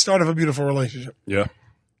 Like, it's a start of a beautiful relationship. Yeah.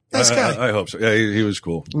 Nice guy. I hope so. Yeah, he was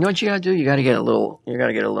cool. You know what you gotta do? You gotta get a little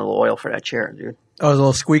oil for that chair, dude. Oh, it was a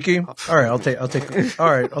little squeaky. All right, I'll take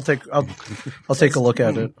a look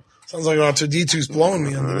at it. Sounds like R2D2's blowing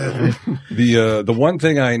me under there. The one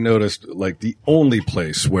thing I noticed, like the only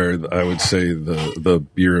place where I would say the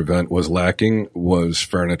beer event was lacking was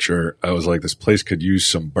furniture. I was like, this place could use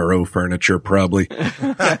some Burrow furniture, probably. Being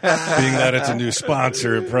that it's a new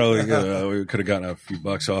sponsor, it probably we could have gotten a few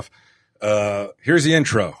bucks off. Here's the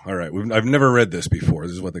intro. All right, I've never read this before.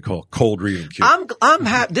 This is what they call cold reading. I'm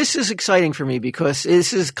happy. This is exciting for me because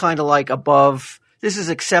this is kind of like above. This is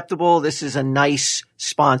acceptable. This is a nice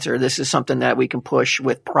sponsor. This is something that we can push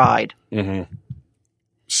with pride. Mm-hmm.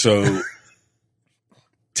 So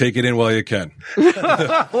take it in while you can.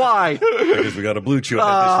 Why? Because we got a Blue Chew ahead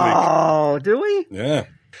this week. Oh, do we? Yeah.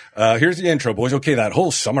 Here's the intro, boys. Okay, that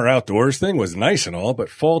whole summer outdoors thing was nice and all, but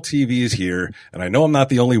fall TV is here, and I know I'm not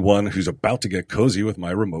the only one who's about to get cozy with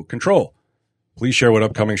my remote control. Please share what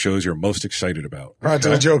upcoming shows you're most excited about.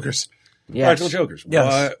 Practical Jokers. Yes. Practical Jokers.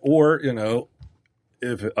 Yes. Or,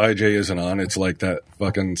 if IJ isn't on, it's like that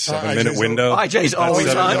fucking 7-minute IJ's window. IJ's always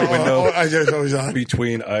That 7-minute on. window IJ's always on.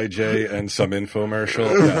 between IJ and some infomercial.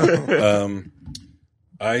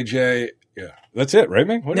 Yeah. IJ, yeah. That's it, right,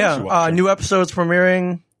 man? What else you Yeah, watching? new episodes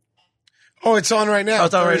premiering. Oh, it's on right now. Oh,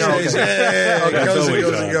 it's on right now, Thursdays. okay. Yeah. It Okay. goes and It's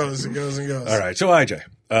goes always and goes and goes and goes. All right. So IJ,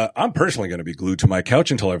 I'm personally going to be glued to my couch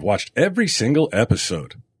until I've watched every single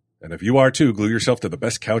episode. And if you are too, glue yourself to the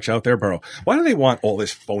best couch out there, Burrow. Why do they want all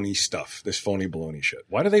this phony stuff, this phony baloney shit?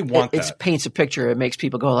 Why do they want It that? paints a picture. It makes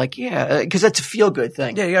people go like, yeah, because that's a feel good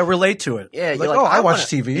thing. Yeah, you gotta relate to it. Yeah, like, you're oh, I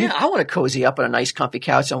watch wanna- TV. Yeah, I want to cozy up on a nice, comfy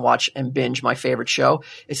couch and watch and binge my favorite show.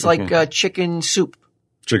 It's like chicken soup.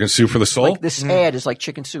 Chicken soup for the soul? Like this ad is like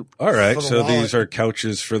chicken soup. All right. For the So wallet. these are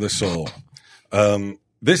couches for the soul.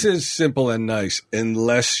 This is simple and nice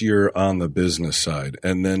unless you're on the business side.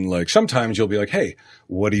 And then like sometimes you'll be like, hey,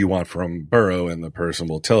 what do you want from Burrow? And the person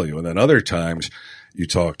will tell you. And then other times you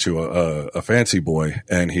talk to a fancy boy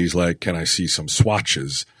and he's like, can I see some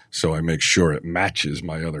swatches? So I make sure it matches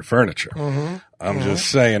my other furniture. I'm just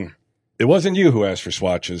saying it wasn't you who asked for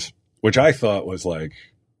swatches, which I thought was like,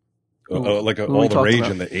 all the talking rage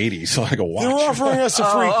about? in the 80s, like a watch. They're offering us a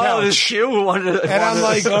free couch. this you wanted to, And I'm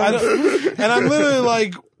like, and I'm literally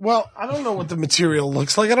like, well, I don't know what the material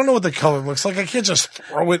looks like. I don't know what the color looks like. I can't just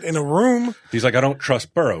throw it in a room. He's like, I don't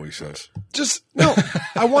trust Burrow, he says. Just, no,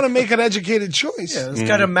 I want to make an educated choice. Yeah, it's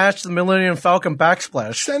got to match the Millennium Falcon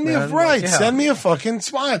backsplash. Send me man. send me a fucking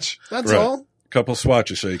swatch. That's all. Couple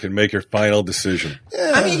swatches so you can make your final decision.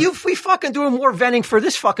 I mean, we fucking doing more venting for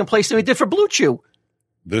this fucking place than we did for Blue Chew.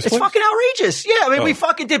 This It's one? fucking outrageous. Yeah, I mean, we Oh.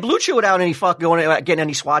 fucking did Blue Chew without any fucking getting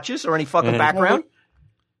any swatches or any fucking background.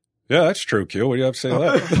 Yeah, that's true, Q. What do you have to say to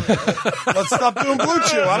that? Let's stop doing Blue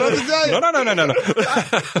Chew. I don't have to tell you.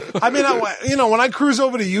 No. I mean, when I cruise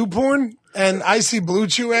over to YouPorn and I see Blue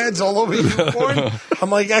Chew ads all over YouPorn, I'm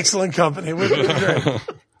like, excellent company. We're doing great.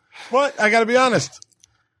 But I got to be honest.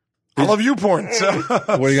 I love YouPorn. So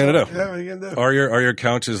What are you going to do? yeah, what are you gonna do? Are your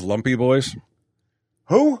couches lumpy, boys?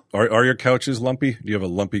 Who? Are your couches lumpy? Do you have a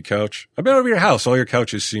lumpy couch? I've been over your house. All your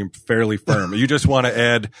couches seem fairly firm. You just want to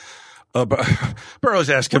add. Burrow's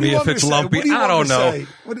asking What do me you if want me it's to say? lumpy. What do you I want don't me to know.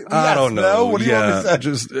 say? What do- I yes, don't know. no? What do you want me to say?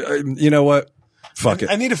 Just you know what? Fuck it.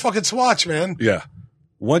 I need a fucking swatch, man. Yeah.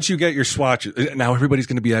 Once you get your swatches, now everybody's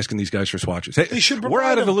going to be asking these guys for swatches. Hey, They should we're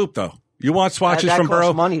out of the provide loop, though. You want swatches That from costs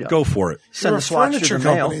Burrow? money, though. Go for it. Send You're the a swatch furniture through the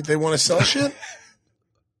mail. company. They want to sell shit?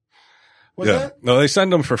 What's Yeah. that? No, they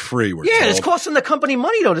send them for free. We're Yeah, it's told. costing the company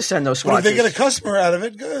money though to send those But if swatches. they get a customer out of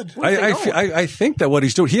it, good. I think that what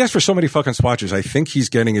he's doing, he asked for so many fucking swatches. I think he's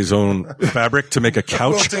getting his own fabric to make a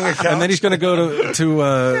couch, Quilting a couch. and then he's going to go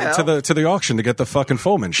to the auction to get the fucking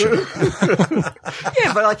foam and shit.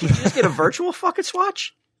 Yeah, but like you just get a virtual fucking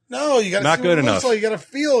swatch. No, you got to Not see good what it enough. looks like. You got to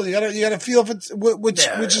feel. You got to feel if it's which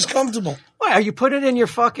is comfortable. Why are you putting it in your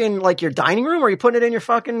fucking like your dining room, or are you putting it in your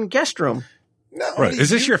fucking guest room? No, Right? Is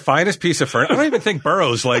this your finest piece of furniture? I don't even think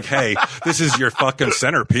Burrow's like, hey, this is your fucking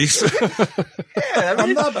centerpiece.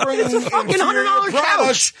 I'm not bringing It's a fucking inferior $100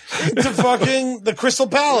 products into fucking the Crystal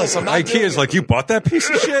Palace. I'm not IKEA's like, you bought that piece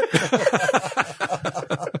of shit?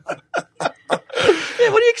 Yeah,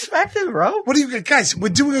 what are you expecting, bro? What do you guys? We're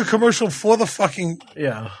doing a commercial for the fucking.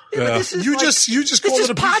 Yeah. Yeah, but this is You like- just this called is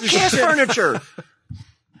it a piece of podcast shit. furniture.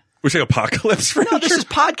 We say apocalypse furniture? No, this is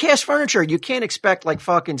podcast furniture. You can't expect like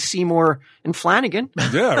fucking Seymour and Flanagan,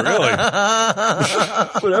 Yeah, really.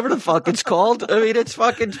 whatever the fuck it's called. I mean, it's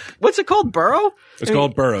fucking what's it called? Burrow? It's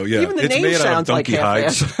called Burrow, yeah. Even the It's name made out of sounds like donkey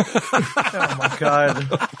hides. half-assed. Oh my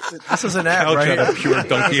god. This is an ad, Couch out right? of pure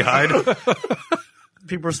donkey hide.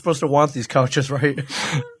 People are supposed to want these couches, right?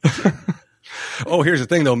 Oh, here's the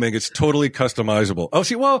thing, though, Mig. It's totally customizable. Oh,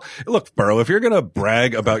 see, well, look, Burrow, if you're going to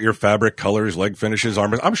brag about your fabric colors, leg finishes,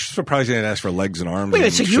 armors, I'm surprised you didn't ask for legs and arms. Wait a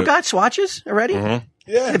and minute, so you shit. got swatches already? Yeah.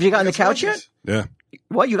 Have you gotten the It's couch gorgeous. Yeah.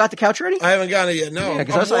 What, you got the couch already? I haven't gotten it yet. No, Yeah,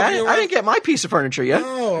 because I was like, I didn't get my pice of furniture yet.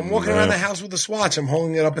 No, I'm walking around the house with a swatch. I'm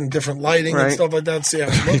holding it up in different lighting and Right. stuff like that. See how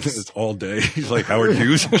it looks. It's all day. He's like Howard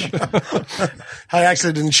Hughes. I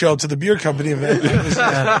actually didn't show up to the beer company event.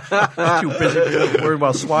 Too busy worried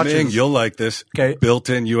about swatches. Ming, you'll like this. Okay.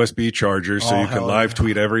 Built-in USB chargers, so Oh, you can hell live yeah.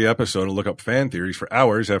 tweet every episode and look up fan theories for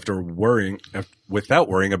hours without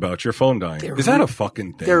worrying about your phone dying. Is that a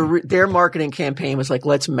fucking thing? Their marketing campaign was like,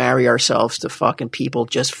 let's marry ourselves to fucking people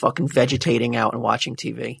just fucking vegetating out and watching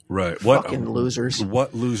TV. Right. Fucking losers.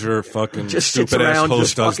 What loser fucking Just sits stupid ass around, host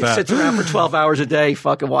just does fucking that? sits around for 12 hours a day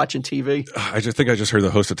fucking watching TV. I just heard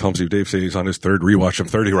the host of Tell 'em Steve Dave say he's on his third rewatch of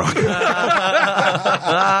 30 Rock.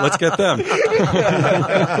 Let's get them.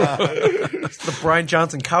 It's the Brian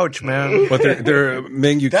Johnson couch, man. But they're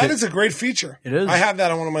Ming, you That can't. is a great feature. It is. I have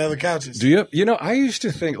that on one of my other couches. Do you? You know, I used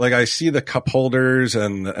to think like I see the cup holders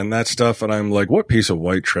and that stuff, and I'm like, what piece of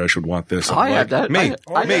white trash would want this? Oh, I'm I like, had that. Me,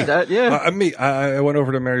 I me, had that, yeah. me. I went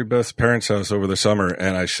over to Mary Beth's parents' house over the summer,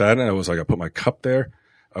 and I sat and I was like, I put my cup there.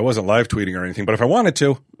 I wasn't live tweeting or anything, but if I wanted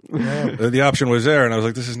to, the option was there, and I was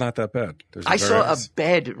like, this is not that bad. There's I saw a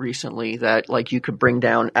bed recently that like you could bring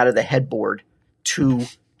down out of the headboard 2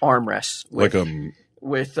 armrests with,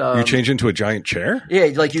 with you change into a giant chair. yeah,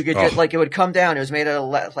 like you could Oh. like it would come down. It was made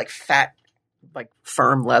out of like fat, like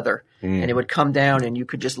firm leather, and it would come down, and you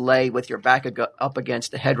could just lay with your back up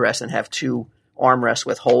against the headrest and have 2 armrests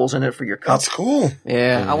with holes in it for your cup. That's cool.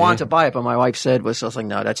 Yeah, I wanted to buy it, but my wife said I was like,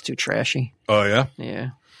 no, that's too trashy. Oh yeah. Yeah.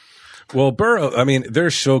 Well, Burrow, I mean,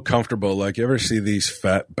 they're so comfortable. Like, you ever see these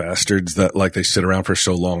fat bastards that, like, they sit around for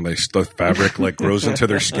so long, the fabric, like, grows into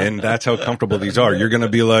their skin? That's how comfortable these are. You're going to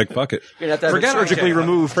be like, fuck it. Forget surgically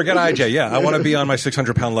removed. Forget IJ. Yeah, I want to be on my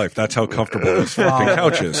 600-pound life. That's how comfortable this fucking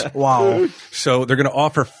couch is. Wow. So they're going to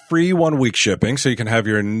offer free 1-week shipping, so you can have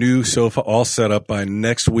your new sofa all set up by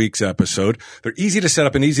next week's episode. They're easy to set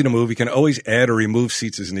up and easy to move. You can always add or remove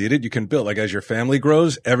seats as needed. You can build, like, as your family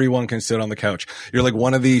grows, everyone can sit on the couch. You're like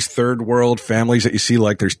one of these third world families that you see,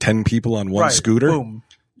 like there's 10 people on one scooter. Boom.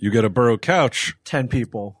 You get a Burrow couch. 10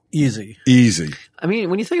 people. Easy. I mean,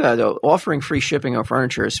 when you think about it, though, offering free shipping on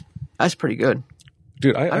furniture that's pretty good.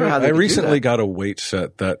 Dude, I recently got a weight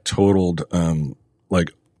set that totaled like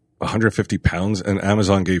 150 pounds, and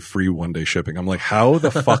Amazon gave free 1-day shipping. I'm like, how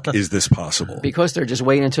the fuck is this possible? Because they're just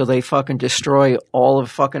waiting until they fucking destroy all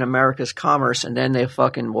of fucking America's commerce, and then they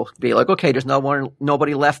fucking will be like, okay, there's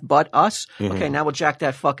nobody left but us. Mm-hmm. Okay, now we'll jack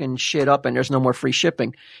that fucking shit up, and there's no more free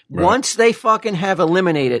shipping. Right. Once they fucking have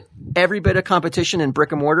eliminated every bit of competition in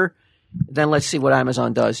brick and mortar, then let's see what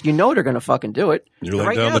Amazon does. You know they're going to fucking do it. You're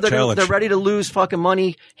right now, they're ready to lose fucking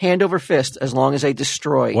money hand over fist as long as they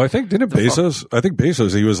destroy. Well, I think, didn't Bezos? I think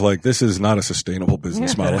Bezos, he was like, this is not a sustainable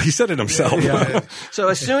business model. He said it himself. Yeah. So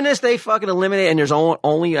as soon as they fucking eliminate and there's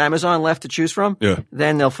only Amazon left to choose from,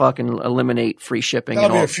 then they'll fucking eliminate free shipping.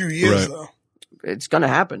 That'll be a few years, though. It's going to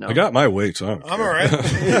happen, though. I got my weights. I'm all right.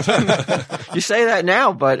 You say that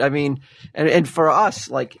now, but I mean, and for us,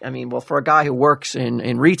 like, I mean, well, for a guy who works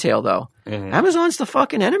in retail, though, Amazon's the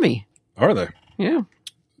fucking enemy. Are they? Yeah.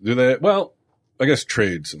 Do they? Well, I guess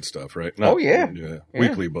trades and stuff, right? Oh, yeah.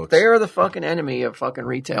 Weekly books. They are the fucking enemy of fucking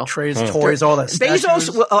retail. Trades, toys, all that.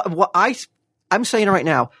 Bezos, I'm saying it right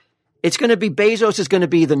now. It's going to be Bezos is going to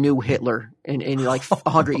be the new Hitler in like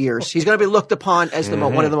 100 years. He's going to be looked upon as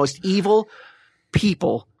one of the most evil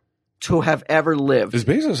people to have ever lived. Is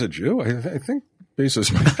Bezos a Jew? I think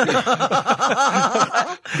Bezos might be.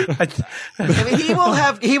 I mean, he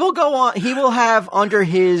will have under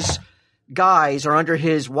his guise or under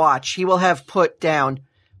his watch, he will have put down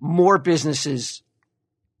more businesses.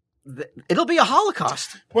 It'll be a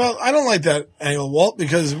Holocaust. Well, I don't like that angle, Walt,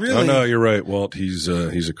 because really. Oh, no, you're right, Walt. He's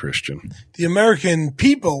a Christian. The American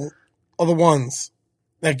people are the ones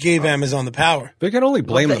that gave Amazon the power. They can only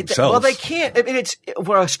blame themselves. Well, they can't. I mean,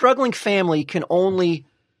 where a struggling family can only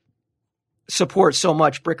support so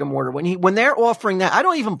much brick and mortar. When they're offering that, I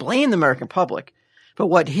don't even blame the American public. But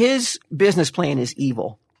what his business plan is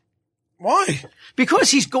evil. Why?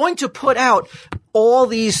 Because he's going to put out all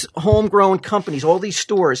these homegrown companies, all these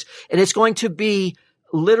stores, and it's going to be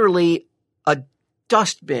literally a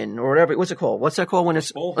dust bin or whatever. What's it called? What's that called when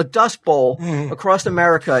it's a dust bowl across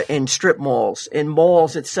America in strip malls, in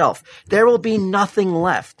malls itself? There will be nothing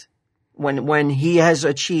left when he has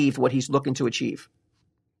achieved what he's looking to achieve.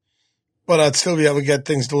 But I'd still be able to get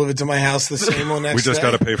things delivered to my house the same on next We just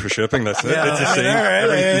got to pay for shipping. That's it. It's the same.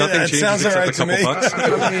 Right. Nothing changes sounds except right a couple bucks.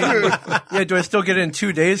 I mean, do I still get it in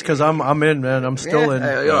 2 days? Because I'm in, man. I'm still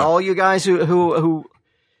in. All you guys who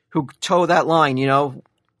toe that line, you know,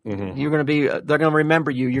 you're going to be. They're going to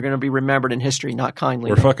remember you. You're going to be remembered in history, not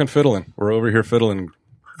kindly. We're fucking fiddling. We're over here fiddling,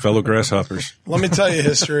 fellow grasshoppers. Let me tell you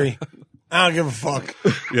history. I don't give a fuck.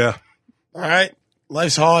 Yeah. All right.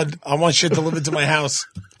 Life's hard. I want shit delivered to my house.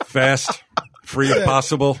 Fast, free if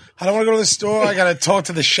possible. I don't want to go to the store. I got to talk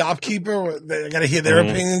to the shopkeeper. I got to hear their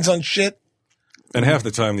opinions on shit. And half the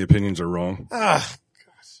time the opinions are wrong.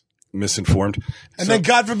 Misinformed. And then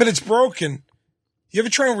God forbid it's broken. You ever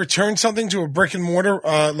try and return something to a brick and mortar,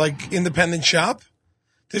 like independent shop?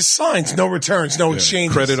 There's signs, no returns, no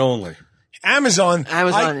exchanges. Credit only. Amazon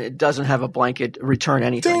doesn't have a blanket return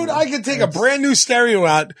anything. Dude, I could take a brand new stereo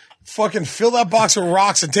out, fucking fill that box with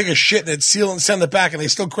rocks and take a shit in it, seal it and send it back, and they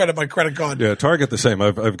still credit my credit card. Yeah, Target the same.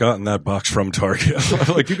 I've gotten that box from Target.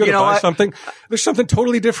 Like, you go to buy something, there's something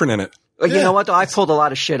totally different in it. You know what, though? I pulled a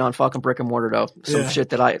lot of shit on fucking brick and mortar, though. Some shit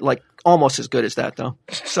that I, like, almost as good as that, though.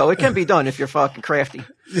 So it can be done if you're fucking crafty.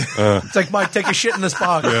 It's like, Mike, take a shit in this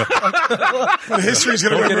box. Yeah. History's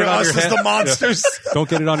going to remember us as the monsters. Yeah. Don't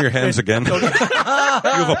get it on your hands again. You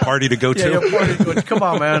have a party to go to. Yeah, party to go. Come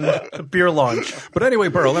on, man. It's a beer launch. But anyway,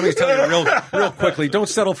 Burrow, let me tell you real quickly. Don't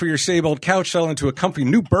settle for your same old couch. Settle into a comfy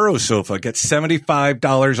new Burrow sofa. Get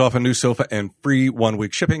 $75 off a new sofa and free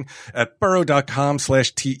 1-week shipping at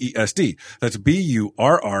burrow.com/TESD. That's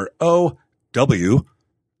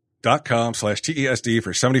BURROW.com/TESD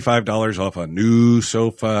for $75 off a new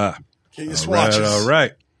sofa. Get your swatches. All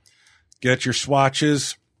right. Get your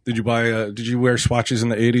swatches. Did you wear swatches in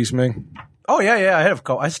the 80s, Ming? Oh, yeah.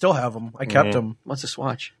 I still have them. I kept them. What's a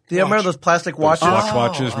swatch? Do you remember those plastic watches?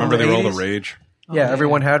 Watches. Remember they were all the rage? Yeah,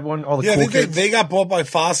 everyone had one. All the Yeah, cool I think kids. they got bought by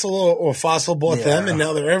Fossil or Fossil bought them, and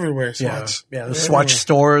now they're everywhere. Swatch. Yeah, the Swatch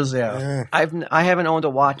stores. Yeah. I haven't owned a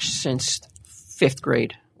watch since 5th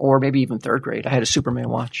grade or maybe even 3rd grade. I had a Superman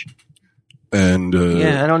watch. And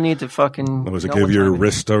Yeah, I don't need to fucking. was it no give one's your having-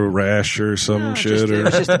 wrist a rash or some No, shit? it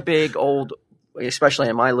was Or just a big old, especially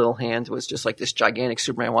in my little hand, was just like this gigantic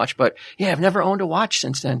Superman watch. But yeah, I've never owned a watch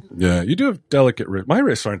since then. yeah, you do have delicate wrists. My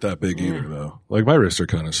wrists aren't that big either, though. Like my wrists are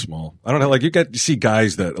kind of small. I don't know. Like you see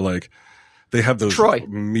guys that like they have those. Troy.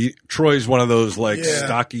 Troy's one of those like Yeah.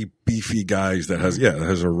 stocky, beefy guys that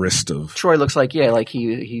has a wrist of. Troy looks like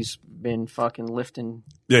he's been fucking lifting.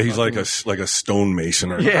 Yeah, he's like a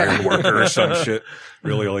stonemason or Yeah. iron worker or some shit.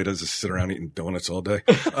 Really, all he does is sit around eating donuts all day.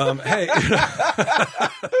 Hey,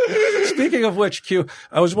 speaking of which, Q,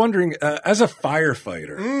 I was wondering, as a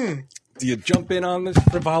firefighter, do you jump in on this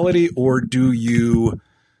frivolity or do you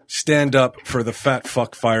stand up for the fat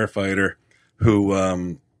fuck firefighter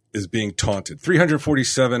who is being taunted?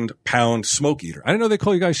 347-pound smoke eater. I didn't know they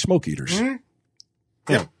call you guys smoke eaters.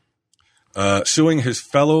 Yeah. Suing his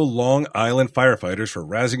fellow Long Island firefighters for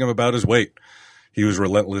razzing him about his weight. He was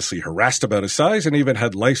relentlessly harassed about his size and even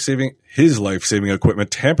had his life-saving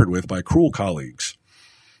equipment tampered with by cruel colleagues.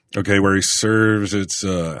 Okay, where he serves, it's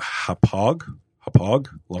Hapog,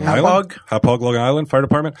 Long Island? Hapog, Long Island Fire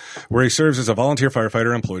Department, where he serves as a volunteer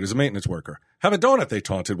firefighter employed as a maintenance worker. Have a donut, they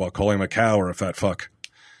taunted while calling him a cow or a fat fuck.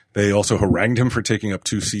 They also harangued him for taking up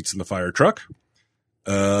 2 seats in the fire truck.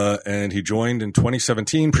 And he joined in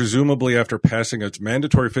 2017, presumably after passing its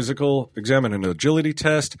mandatory physical exam and an agility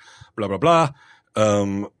test, blah, blah, blah.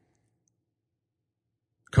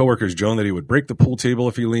 Coworkers Joan that he would break the pool table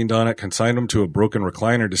if he leaned on it, consigned him to a broken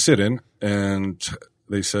recliner to sit in, and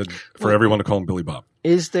they said for everyone to call him Billy Bob.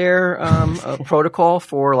 Is there a protocol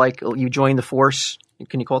for like you join the force?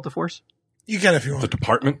 Can you call it the force? You can if you want. The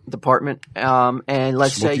department? Department. And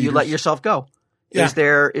let's Smoke say you let eaters? yourself go. Yeah. Is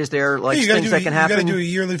there like you gotta things do, that can you got to happen? do a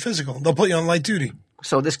yearly physical. They'll put you on light duty.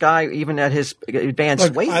 So this guy, even at his advanced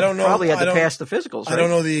Look, weight, I don't know- probably had I to don't- pass the physicals. Right? I don't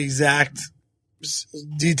know the exact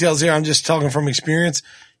details here. I'm just talking from experience.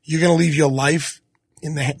 You're going to leave your life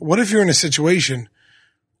in the. What if you're in a situation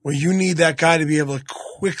where you need that guy to be able to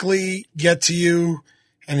quickly get to you,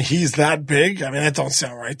 and he's that big? I mean, that don't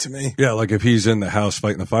sound right to me. Yeah, like if he's in the house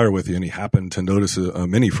fighting the fire with you and he happened to notice a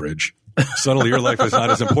mini fridge, suddenly your life is not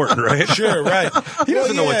as important, right? Sure, right. He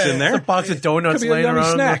doesn't know what's in there. A box of donuts Could be a laying yummy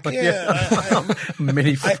around. snack. Yeah,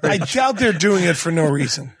 Mini I fridge. doubt they're doing it for no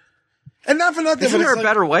reason, and not for nothing. Isn't but there it's a like,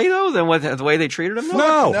 better way though than the way they treated him?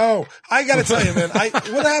 No, I got to tell you, man.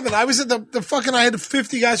 What happened? I was at the fucking. I had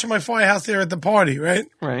 50 guys from my firehouse there at the party, right?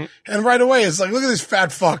 Right. And right away, it's like, look at this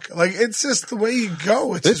fat fuck. Like, it's just the way you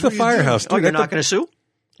go. It's It's just the what you do. firehouse, Oh, dude. you're not going to sue?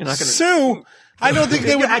 You're not going to Sue. I don't think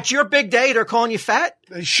they would. At your big day, they're calling you fat.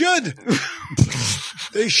 They should.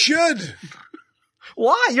 They should.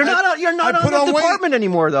 Why? You're not I on put the on weight. department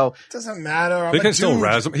anymore, though. Doesn't matter. I'm They a can still dude.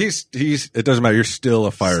 razz him. He's. It doesn't matter. You're still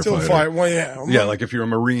a firefighter. Still fire. Well, yeah. Yeah, like if you're a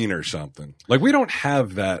Marine or something. Like we don't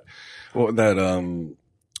have that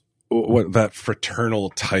fraternal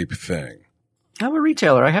type thing. I'm a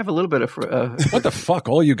retailer. I have a little bit of. What the fuck?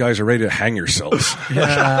 All you guys are ready to hang yourselves.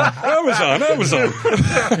 Amazon.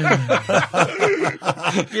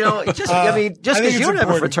 Just I mean, just I think because you it's don't have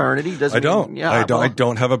a important. fraternity doesn't. I don't. Yeah, I don't. well, I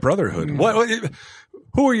don't have a brotherhood.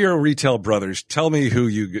 Who are your retail brothers? Tell me who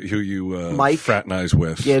you Mike. fraternize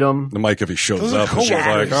with. Get 'em. The Mike if he shows Those are up and she's like,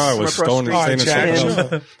 coworkers. oh, I was From across stoned the and street. staying in Jack,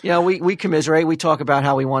 something else. Yeah, we commiserate. We talk about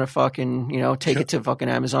how we want to fucking take it to fucking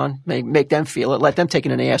Amazon, make them feel it, let them take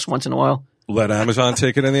it in the ass once in a while. Let Amazon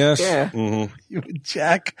take it in the ass. Yeah. Mm-hmm. You and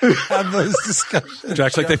Jack have those discussions.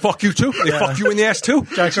 Jack's like, they fuck you too. They fuck you in the ass too.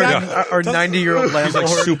 Jack's our 90-year-old He's like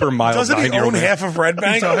landlord. super mild. Doesn't he 9-year-old own man. half of Red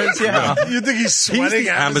Bank? Yeah. You think he's He's sweating? the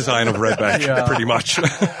Amazon of Redback, Yeah. pretty much.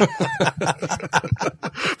 But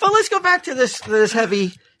let's go back to this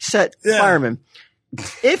heavy set Yeah. fireman.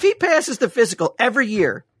 If he passes the physical every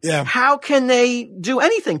year, Yeah. how can they do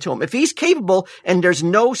anything to him? If he's capable and there's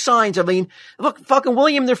no signs, I mean, look, fucking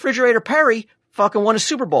William the Refrigerator Perry fucking won a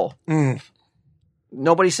Super Bowl.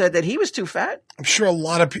 Nobody said that he was too fat. I'm sure a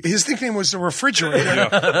lot of people. His nickname was the refrigerator.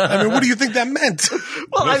 I mean, what do you think that meant?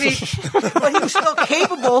 Well, I mean, but he was still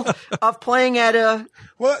capable of playing at a.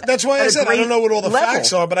 Well, that's why I At a said I great don't know what all the level.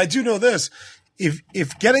 facts are, but I do know this: if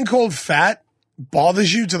getting called fat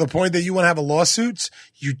bothers you to the point that you want to have a lawsuit,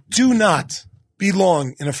 you do not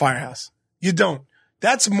belong in a firehouse. You don't.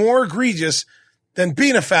 That's more egregious than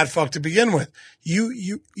being a fat fuck to begin with. You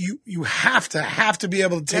have to be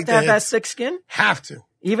able to You have take to the have that hits. thick skin. Have to.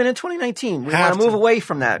 Even in 2019, we Have want to move to. away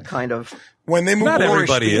from that kind of. When they move Not away,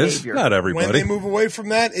 everybody is. behavior. Not when everybody. they move away from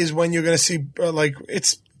that is when you're going to see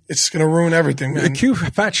it's It's going to ruin everything, man. Q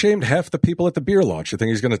fat shamed half the people at the beer launch. You think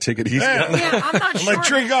he's going to take it easy? Yeah. on them? Yeah, I'm not I'm sure. like,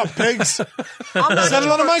 drink up, pigs. Set it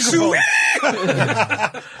on a microphone.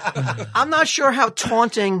 I'm not sure how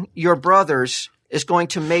taunting your brothers is going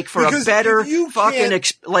to make for Because a better if you fucking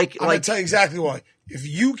can't- I'm going to tell you exactly why. If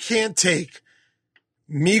you can't take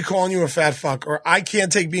me calling you a fat fuck, or I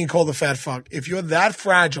can't take being called a fat fuck, if you're that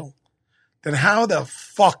fragile, then how the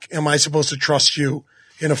fuck am I supposed to trust you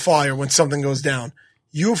in a fire when something goes down?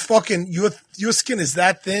 Your skin is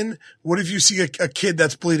that thin. What if you see a kid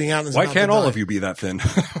that's bleeding out? And is Why about can't to all die? of you be that thin?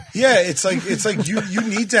 Yeah, it's like you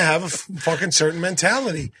need to have a fucking certain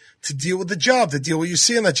mentality to deal with the job, to deal with what you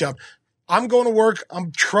see in that job. I'm going to work.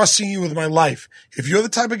 I'm trusting you with my life. If you're the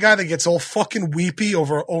type of guy that gets all fucking weepy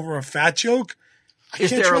over a fat joke, I Is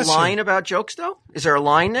can't there a trust you. line about jokes though? Is there a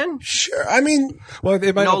line then? Sure. I mean, Well,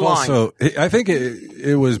 it might No have line. also. I think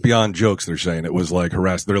it was beyond jokes. They're saying it was like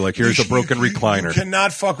harassed. They're like, here's a broken you recliner.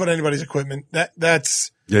 cannot fuck with anybody's equipment.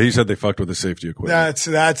 That's Yeah, he said they fucked with the safety equipment.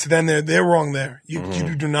 then they're wrong there. You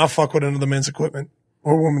do not fuck with another man's equipment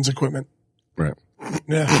or woman's equipment. Right.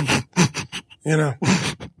 Yeah.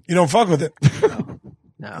 You don't fuck with it.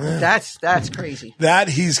 No, that's crazy. That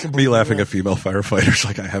he's Me completely laughing wrong. at female firefighters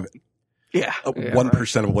like I have Yeah.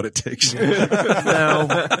 1% of what it takes.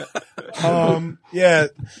 Yeah.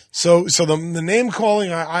 So the name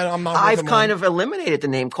calling, I'm not. I've kind of eliminated the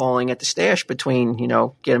name calling at the stash between,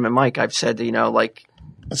 Get 'em and Mike. I've said that,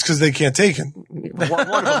 That's because they can't take it.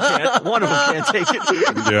 one of them can't take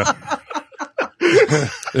it. Yeah.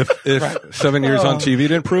 If 7 years on TV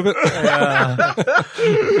didn't prove it,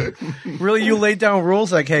 Really, you laid down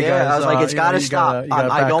rules like, hey Yeah, guys, I was like, it's got to you stop.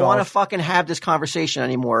 gotta I back don't want to off. fucking have this conversation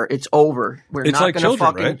anymore. It's over. We're It's not like going to children,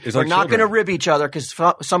 fucking. right? It's we're like not going to children. rib each other because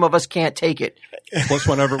some of us can't take it. plus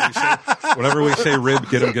whenever we say rib,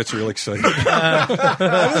 get him gets real excited.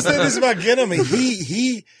 I will say this about Get 'em.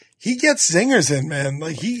 He gets zingers in, man.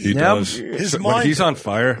 Like He he does. His when mind- he's on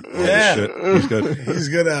fire, holy Yeah. shit, he's good. he's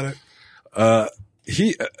good at it.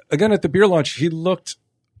 He again at the beer launch. He looked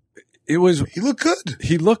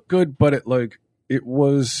good, but it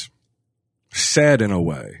was sad in a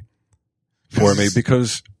way for me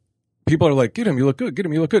because people are like, get him, you look good, get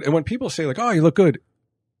him, you look good. And when people say like, oh, you look good,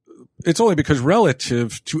 it's only because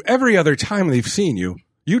relative to every other time they've seen you,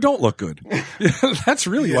 you don't look good. That's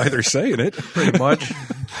really why they're saying it. Pretty much.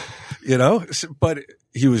 But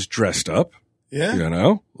he was dressed up.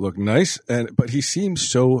 Yeah. Looked nice. But he seems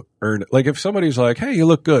so earnest. Like if somebody's like, hey, you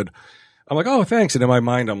look good. I'm like, oh, thanks. And in my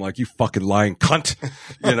mind, I'm like, you fucking lying cunt,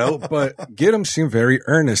 but Get 'em seemed very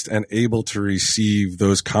earnest and able to receive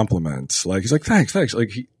those compliments. Like, he's like, thanks. Like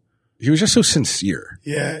he was just so sincere.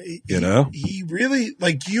 Yeah. He really,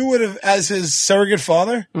 like you would have, as his surrogate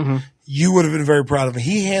father, you would have been very proud of him.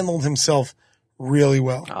 He handled himself really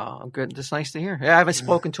well. Oh, good. That's nice to hear. Yeah, I haven't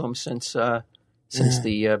spoken to him since the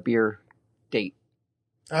beer date.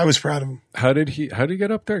 I was proud of him. How did he get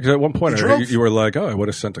up there? Because at one point He I heard drove. you were like, oh, I would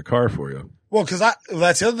have sent a car for you. Well, because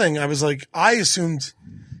that's the other thing. I was like, I assumed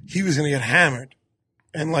he was going to get hammered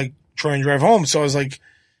and like try and drive home. So I was like,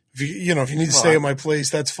 if you need to stay at my place,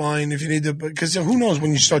 that's fine. If you need to, because who knows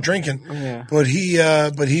when you start drinking. Yeah. But he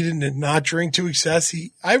did not drink to excess.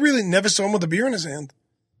 I really never saw him with a beer in his hand.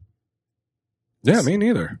 Yeah, me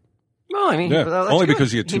neither. Well, I mean, Yeah, that's only good.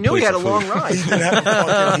 because he had two knew he plates had a of long food. ride. He did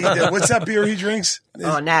have he did. What's that beer he drinks?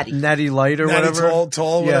 Natty. Natty Light or Natty whatever.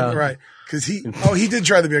 tall, whatever. Yeah. Right. Because he did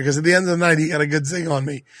try the beer. Because at the end of the night, he got a good zing on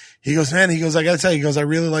me. He goes, man, I got to tell you, he goes, I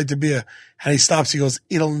really like the beer. And he stops. He goes,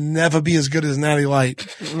 it'll never be as good as Natty Light.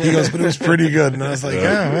 He goes, but it was pretty good. And I was like, oh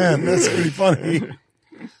man, that's pretty funny.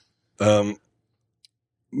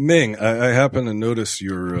 Ming, I happened to notice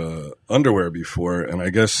your underwear before, and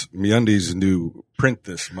I guess MeUndies' new print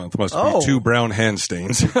this month must be 2 brown hand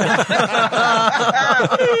stains. Wait,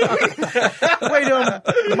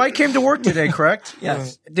 Mike came to work today, correct?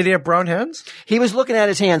 Yes. Did he have brown hands? He was looking at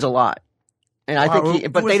his hands a lot. And I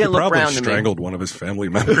think but they didn't look Probably brown to me. strangled one of his family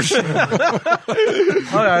members.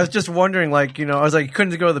 I was just wondering, I was like,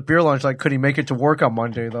 couldn't go to the beer lunch. Like, could he make it to work on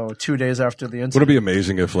Monday though? 2 days after the Would it incident. be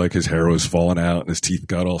amazing if his hair was falling out and his teeth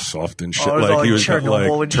got all soft and shit? Oh, it was all Like he was got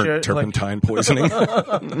Chernobyl and shit, turpentine poisoning.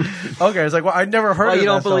 Okay, it's like, well, I never heard. Well, of you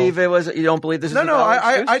don't that, believe though. it was? You don't believe this is? No, a no, valid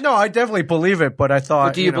I excuse? know, I definitely believe it, but I thought.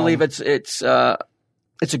 But do you believe it's a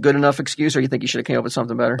good enough excuse, or you think you should have came up with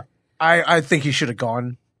something better? I think he should have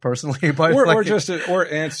gone personally, but or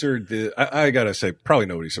answered the. I gotta say, probably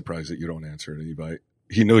nobody's surprised that you don't answer it. Anybody,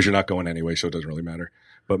 he knows you're not going anyway, so it doesn't really matter.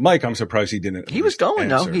 But Mike, I'm surprised he didn't. He was going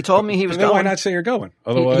though. answer. He told me he was Then going. why not say you're going?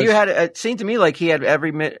 Otherwise, He had. It seemed to me like he had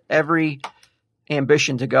every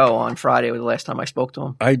ambition to go on Friday. Was the last time I spoke to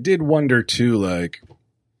him. I did wonder too, like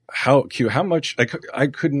how much I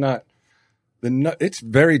could not. It's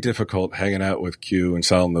very difficult hanging out with Q and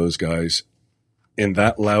Sal and those guys in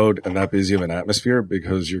that loud and that busy of an atmosphere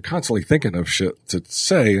because you're constantly thinking of shit to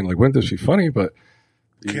say and like, wouldn't this be funny? But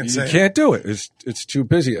you can't do it. It's too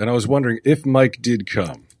busy. And I was wondering if Mike did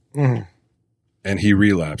come and he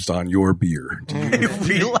relapsed on your beer.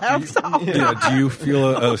 Relapsed? Yeah, do you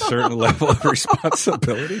feel a certain level of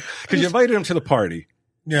responsibility? Because you invited him to the party.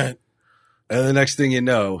 Yeah. And the next thing you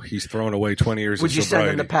know, he's thrown away 20 years Would of you sobriety.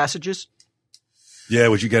 send him the passages? Yeah,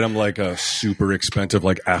 would you get him like a super expensive,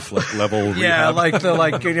 like Affleck level Yeah,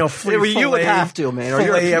 rehab? free You would fillet- have to, man. Or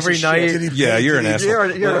you're a fillet piece every of night. shit. Yeah, you're an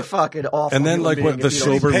asshole. You're a fucking awful. And then human like being what the if you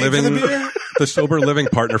don't- sober pay for the living, beer? the sober living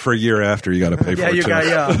partner for a year after, you got to pay for Yeah, it you too.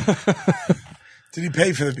 got Did he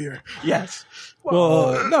pay for the beer? Yes.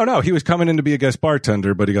 Well, no, he was coming in to be a guest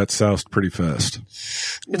bartender, but he got soused pretty fast.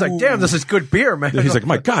 It's like, damn, this is good beer, man. He's like,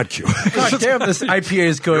 my God, Q, God damn, this IPA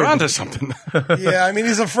is good. you're onto something. Yeah, I mean,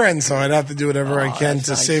 he's a friend, so I'd have to do whatever I can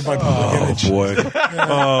to save my public image. Boy, oh my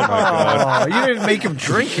God, Oh, you didn't make him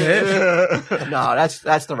drink it. No,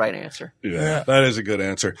 that's the right answer. yeah, that is a good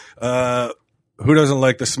answer. Who doesn't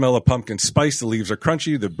like the smell of pumpkin spice? The leaves are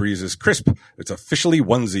crunchy, the breeze is crisp. It's officially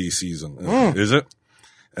onesie season, is it?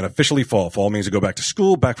 And officially fall. Fall means to go back to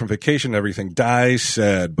school, back from vacation, everything dies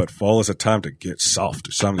sad. But fall is a time to get soft.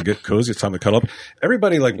 It's time to get cozy. It's time to cuddle up.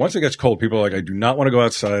 Everybody, like, once it gets cold, people are like, I do not want to go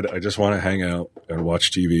outside. I just want to hang out and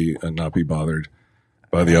watch TV and not be bothered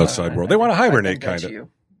by the outside world. They want to hibernate, kind of.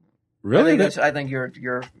 Really? I think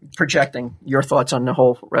you're projecting your thoughts on the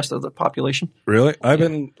whole rest of the population. Really? I've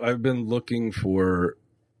been looking for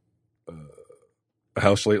a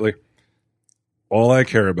house lately. All I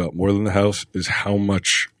care about more than the house is how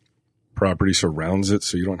much property surrounds it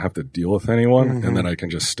so you don't have to deal with anyone. And then I can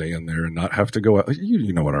just stay in there and not have to go out.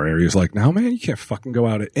 You know what our area is like now, man. You can't fucking go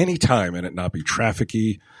out at any time and it not be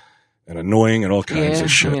trafficky and annoying and all kinds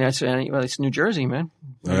of shit. I mean, it's New Jersey, man.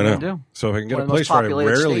 What I are you know. gonna do? So if I can get One a of the most place where I populated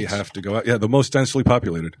rarely states. have to go out. Yeah, the most densely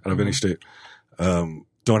populated out of any state. Don't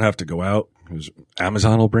have to go out. 'Cause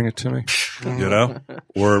Amazon will bring it to me, you know?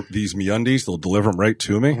 Or these MeUndies, they'll deliver them right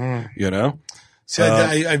to me, you know? See,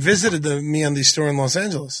 I visited the MeUndies store in Los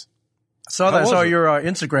Angeles. Saw that. Saw your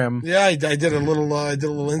Instagram. Yeah, I did a little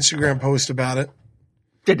Instagram post about it.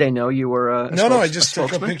 Did they know you were a No, I just took a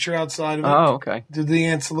spokesman? picture outside of it. Oh, okay. Did the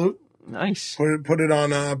ant salute. Nice. Put it on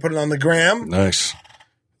the gram. Nice.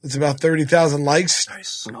 It's about 30,000 likes.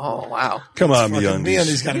 Oh, wow. Come on, Fucking MeUndies.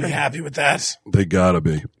 MeUndies got to be happy with that. They gotta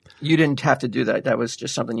be. You didn't have to do that. That was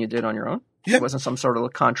just something you did on your own? Yep. It wasn't some sort of a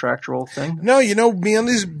contractual thing? No,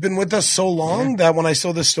 MeUndies been with us so long that when I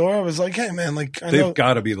saw the store, I was like, hey, man, like, I know. They've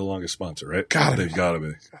got to be the longest sponsor, right? They've got to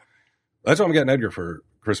be. That's what I'm getting Edgar for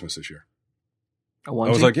Christmas this year. A I onesie?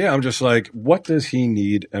 was like, yeah, I'm just like, what does he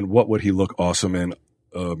need and what would he look awesome in?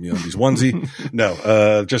 MeUndies onesie?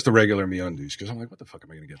 No, just the regular MeUndies. Because I'm like, what the fuck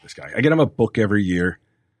am I going to get this guy? I get him a book every year.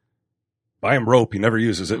 Buy him rope. He never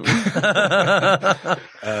uses it.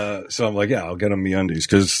 So I'm like, yeah, I'll get him MeUndies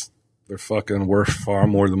because they're fucking worth far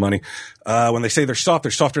more than money. When they say they're soft,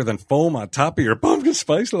 they're softer than foam on top of your pumpkin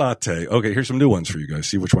spice latte. Okay, here's some new ones for you guys.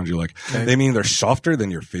 See which ones you like. Okay. They mean they're softer than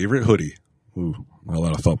your favorite hoodie. Ooh, not a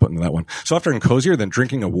lot of thought put into that one. Softer and cozier than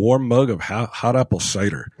drinking a warm mug of hot apple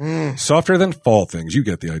cider. Softer than fall things. You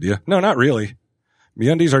get the idea. No, not really.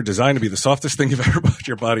 MeUndies are designed to be the softest thing you've ever put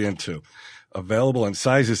your body into. Available in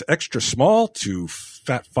sizes extra small to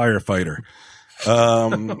fat firefighter.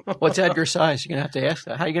 What's Edgar's size? You're gonna have to ask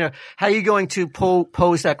that. How are you going to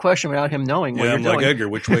pose that question without him knowing what Yeah, you're I'm doing? like, Edgar,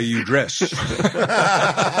 which way you dress?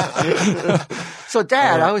 So,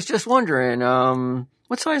 Dad, I was just wondering,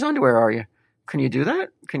 what size underwear are you? Can you do that?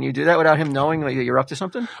 Can you do that without him knowing that you're up to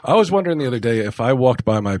something? I was wondering the other day if I walked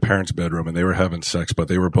by my parents' bedroom and they were having sex, but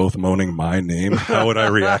they were both moaning my name, how would I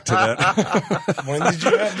react to that? When did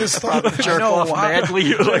you have this thought? Jerk off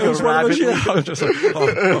madly like a rabbit. I was just like,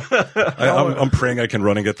 I'm praying I can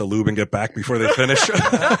run and get the lube and get back before they finish.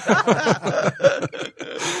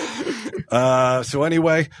 So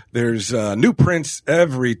anyway, there's new prints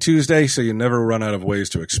every Tuesday, so you never run out of ways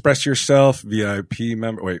to express yourself.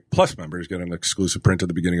 Plus members get an exclusive print at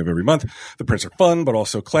the beginning of every month. The prints are fun, but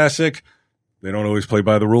also classic. They don't always play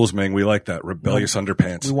by the rules, Ming. We like that. Rebellious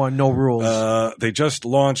underpants. We want no rules. They just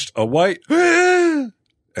launched a white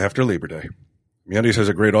after Labor Day. MeUndies has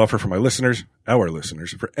a great offer for our listeners.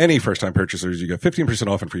 For any first-time purchasers, you get 15%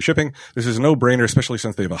 off and free shipping. This is a no-brainer, especially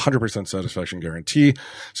since they have a 100% satisfaction guarantee.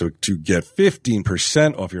 So to get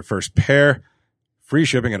 15% off your first pair, free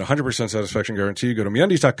shipping and 100% satisfaction guarantee, go to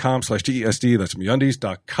MeUndies.com/TESD. That's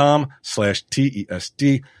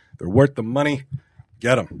MeUndies.com/TESD. They're worth the money.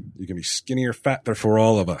 Get them. You can be skinny or fat. They're for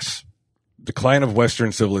all of us. Decline of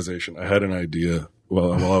Western Civilization. I had an idea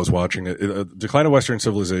while I was watching it. Decline of Western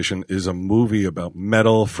Civilization is a movie about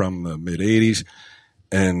metal from the mid 80s.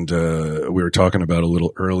 And we were talking about a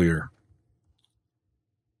little earlier.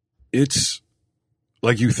 It's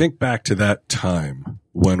like you think back to that time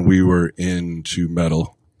when we were into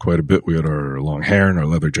metal quite a bit. We had our long hair and our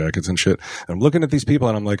leather jackets and shit. And I'm looking at these people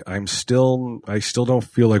and I'm like, I still don't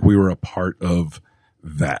feel like we were a part of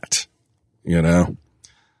that, you know?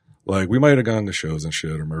 Like we might have gone to shows and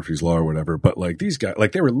shit or Murphy's Law or whatever, but like these guys,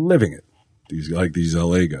 like they were living it. These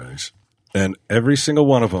LA guys. And every single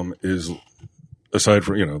one of them is, aside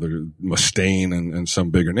from, there's Mustaine and some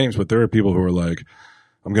bigger names, but there are people who are like,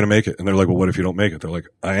 I'm going to make it. And they're like, well, what if you don't make it? They're like,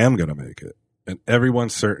 I am going to make it. And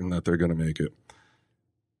everyone's certain that they're going to make it.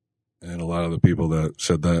 And a lot of the people that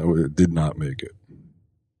said that did not make it.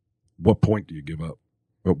 What point do you give up?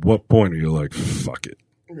 At what point are you like, fuck it?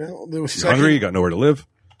 Well, you're hungry, you got nowhere to live.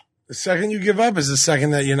 The second you give up is the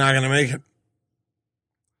second that you're not going to make it.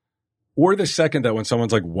 Or the second that when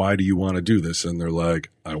someone's like, why do you want to do this? And they're like,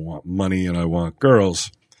 I want money and I want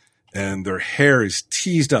girls. And their hair is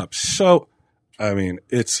teased up. So, I mean,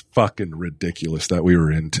 it's fucking ridiculous that we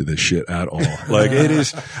were into this shit at all. Like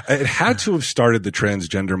it had to have started the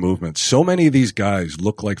transgender movement. So many of these guys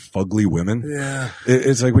look like fugly women. Yeah.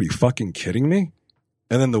 It's like, what are you fucking kidding me?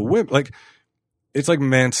 And then the women, like, it's like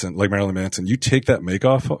Manson, like Marilyn Manson. You take that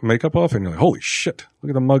makeup off and you're like, holy shit, look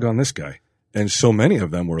at the mug on this guy. And so many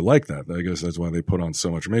of them were like that. I guess that's why they put on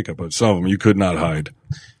so much makeup. But some of them you could not hide.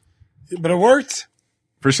 But it worked.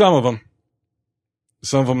 For some of them.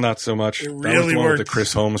 Some of them not so much. It really that was the one worked. with the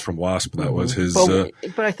Chris Holmes from Wasp. That was his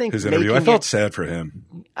but I think his interview. I felt sad for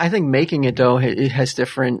him. I think making it, though, it has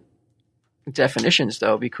different definitions,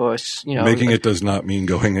 though, because, Making it does not mean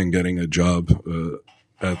going and getting a job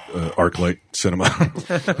at ArcLight Cinema.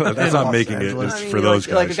 That's not making it. It's for those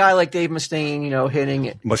guys. Like a guy like Dave Mustaine, hitting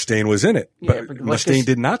it. Mustaine was in it. But Mustaine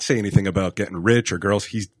did not say anything about getting rich or girls.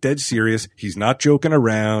 He's dead serious. He's not joking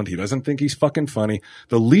around. He doesn't think he's fucking funny.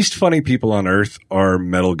 The least funny people on earth are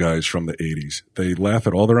metal guys from the 80s. They laugh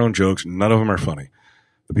at all their own jokes. None of them are funny.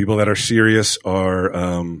 The people that are serious are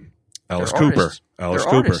Alice Cooper,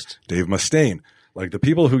 Dave Mustaine. Like the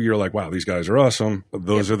people who you're like, wow, these guys are awesome.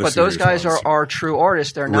 Those are the but those guys ones. are true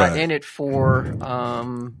artists. They're not in it for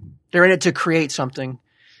they're in it to create something.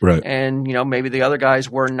 Right. And maybe the other guys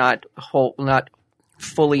were not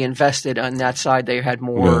fully invested on that side. They had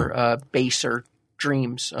more baser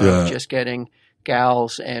dreams of just getting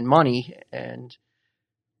gals and money. And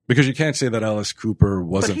because you can't say that Alice Cooper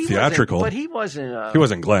wasn't theatrical. But he wasn't. He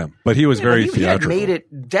wasn't glam. But he was very theatrical. He had made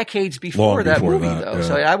it decades before that movie, though. Yeah.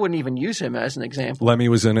 So I wouldn't even use him as an example. Lemmy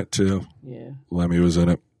was in it too. Yeah. Lemmy was in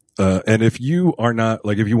it. And if you are not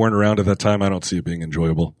if you weren't around at that time, I don't see it being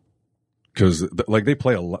enjoyable. Because they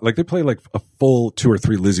play a full 2 or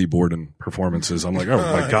 3 Lizzie Borden performances. I'm like, oh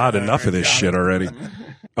my god, enough of this shit already.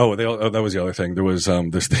 That was the other thing. There was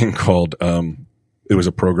this thing called it was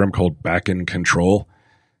a program called Back in Control.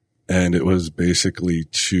 And it was basically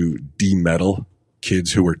to de-metal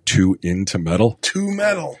kids who were too into metal. Too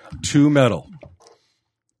metal.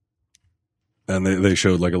 And they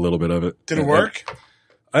showed like a little bit of it. Did it work?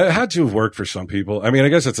 It had to have worked for some people. I mean, I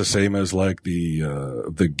guess it's the same as like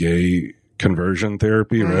the gay conversion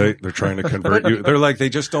therapy, right? They're trying to convert you. They're like, they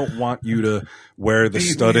just don't want you to wear the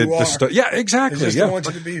studded. Yeah, exactly. They just don't want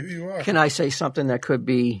you to be who you are. Can I say something that could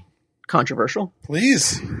be controversial?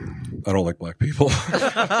 Please. I don't like black people.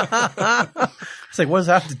 It's like, what does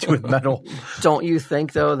that have to do with metal? Don't you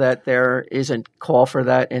think, though, that there is a call for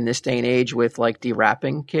that in this day and age with like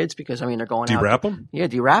de-rapping kids? Because, I mean, they're going out. De-rap them? Yeah,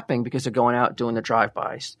 de-rapping because they're going out doing the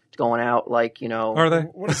drive-bys. Going out like, Are they?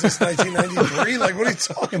 What is this, 1993? Like, what are you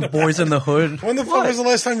talking about? Boys in the Hood. When the fuck was the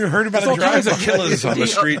last time you heard about a drive-by? Killers on the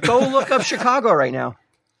street. Go look up Chicago right now.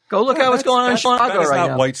 Go look at what's going on in Chicago right now. That's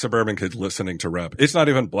not white suburban kids listening to rap. It's not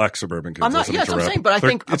even black suburban kids listening to rap. I'm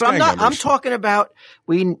saying, but I'm talking about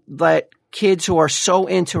we let kids who are so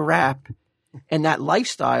into rap and that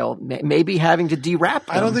lifestyle maybe having to de-rap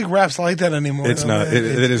them. I don't think rap's like that anymore. It's not. It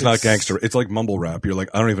is not gangster. It's like mumble rap. You're like,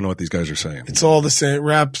 I don't even know what these guys are saying. It's all the same.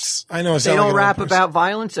 Raps. I know. They don't rap about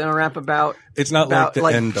violence. They don't rap about. It's not like the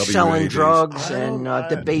NWA selling days. drugs and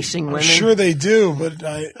debasing women. I'm sure they do, but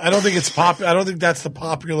I don't think it's pop. I don't think that's the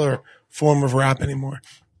popular form of rap anymore.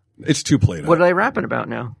 It's too played out. What are they rapping about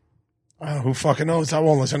now? Who fucking knows? I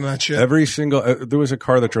won't listen to that shit. Every single there was a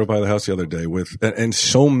car that drove by the house the other day with, and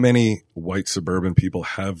so many white suburban people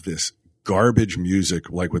have this garbage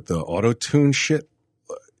music, like with the auto-tune shit,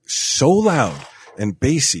 so loud and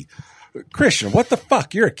bassy. Christian, what the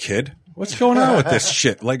fuck? You're a kid. What's going on with this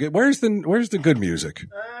shit? Like, where's the good music?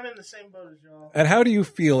 I'm in the same boat as y'all. And how do you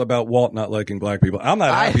feel about Walt not liking black people? I'm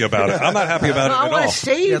not happy about it. I'm not happy about it I at want all. to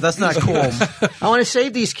save. Yeah, that's not cool. I want to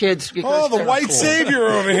save these kids because Oh, the white savior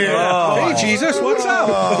over here. Hey, Jesus, what's up?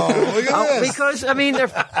 Oh, look at this. because I mean they're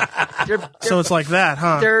So it's like that,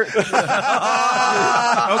 huh? they're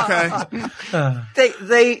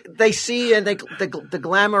Okay. they see and the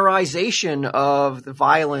glamorization of the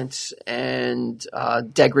violence and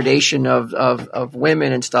degradation of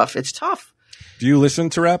women and stuff. It's tough. Do you listen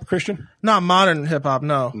to rap, Christian? Not modern hip hop,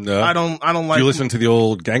 no. No. I don't like. Do you listen to the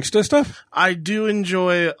old gangsta stuff? I do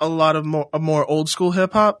enjoy a lot of more old school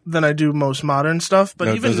hip hop than I do most modern stuff. But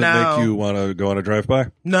Now, even does it now, make you want to go on a drive-by?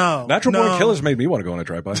 no. Natural Born no. Killers made me want to go on a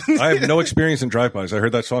drive-by. I have no experience in drive-bys. I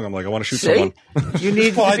heard that song. I'm like, I want to shoot See, someone. you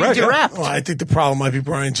need Well, to be direct. Well, I think the problem might be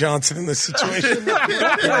Brian Johnson in this situation.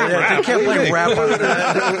 Yeah, they can't play rap on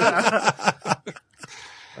that.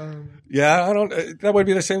 Yeah, I don't. That would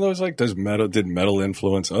be the same though. As like, did metal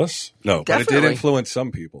influence us? No, but it Definitely. did influence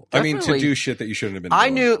some people. I mean, to Definitely. do shit that you shouldn't have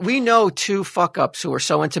been. We know two fuck ups who were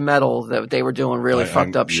so into metal that they were doing really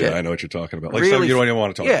fucked up shit. Yeah, I know what you're talking about. Like, Really some, you don't even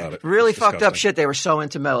want to talk about it. really It's fucked up disgusting. shit. They were so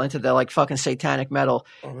into metal, into the like fucking satanic metal,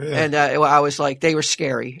 really? and I was like, they were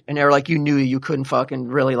scary, and they were like, you knew you couldn't fucking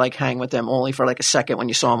really like hang with them only for like a second when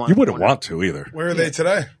you saw them on You the wouldn't corner. want to either. Where are they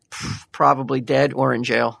today? Probably dead or in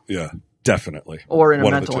jail Yeah, definitely. or in a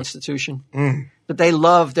One of the mental two. institution. But they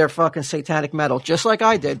loved their fucking satanic metal just like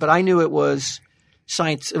I did. But I knew it was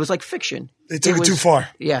science. It was like fiction. They took it was- too far.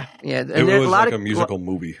 Yeah, yeah. And It there- was a lot like of a musical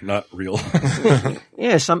movie, not real.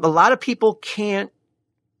 Yeah, a lot of people can't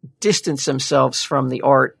distance themselves from the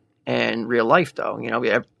art and real life, though. You know,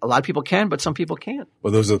 a lot of people can, but some people can't.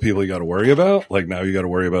 But those are the people you got to worry about. Like now, you got to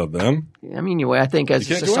worry about them. I mean, I think as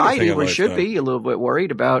You a can't do society, anything in we life, should though. be a little bit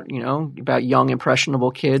worried about, about young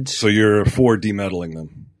impressionable kids. So you're for demetaling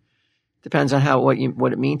them. Depends on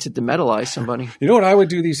what it means to demetalize somebody. You know what I would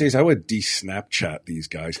do these days? I would de-Snapchat these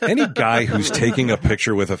guys. Any guy who's taking a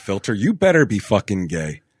picture with a filter, you better be fucking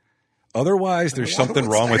gay. Otherwise, there's something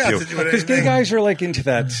What's wrong that with got you. to do with Because gay anything? guys are like into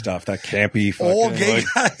that stuff, that campy fucking. All gay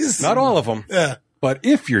like- guys? Not all of them. Yeah, But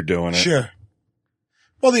if you're doing it. sure.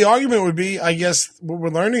 Well, the argument would be, I guess, what we're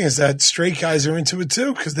learning is that straight guys are into it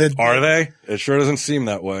too, because they're Are they? It sure doesn't seem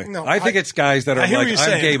that way. No, I think it's guys that I are hear like, what I'm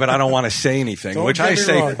you're saying. gay, but I don't want to say anything. Don't Which get I me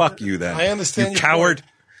say, wrong. fuck you then. I understand You your coward. point.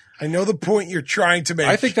 I know the point you're trying to make.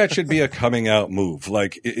 I think that should be a coming out move.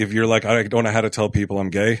 Like, if you're like, I don't know how to tell people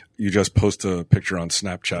I'm gay, you just post a picture on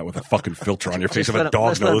Snapchat with a fucking filter on your face of a dog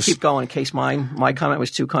Let's let him nose. keep going in case my comment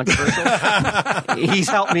was too controversial. He's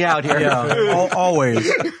helped me out here. Yeah, always.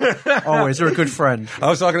 Always. They're a good friend. I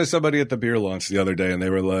was talking to somebody at the beer launch the other day, and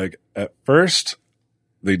they were like, at first,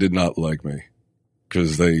 they did not like me.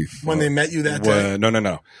 Because they when they met you that day.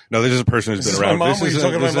 No, this is a person who's This been is my around. mom? This Were is, you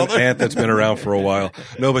talking to this is my an mother? aunt that's been around for a while.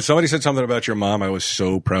 No, but somebody said something about your mom. I was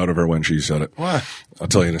so proud of her when she said it. What? I'll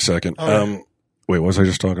tell you in a second. Wait, what was I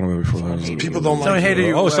just talking about before? People don't Somebody like hated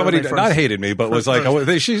you. Oh, somebody when they not first- hated me, but was like,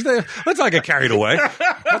 she's there. Let's not get carried away.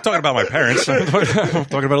 I'm not talking about my parents. I'm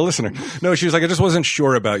talking about a listener. No, she was like, I just wasn't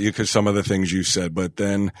sure about you because some of the things you said. But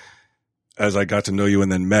then as I got to know you and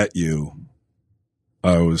then met you,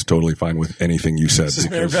 I was totally fine with anything you said. This is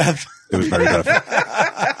Mary because Beth. It was Mary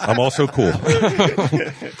Beth. I'm also cool.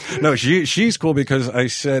 No, she's cool because I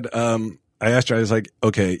said, I asked her, I was like,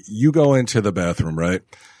 okay, you go into the bathroom, right?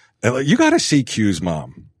 And like, you got to see Q's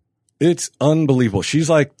mom. It's unbelievable. She's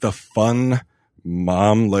like the fun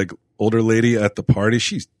mom, like older lady at the party.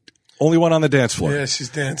 She's only one on the dance floor. Yeah, she's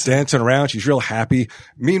dancing. Dancing around. She's real happy.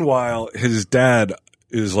 Meanwhile, his dad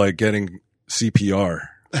is like getting CPR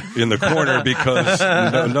in the corner because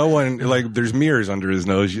no one, like, there's mirrors under his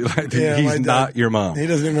nose. Yeah, my He's dad. not your mom. He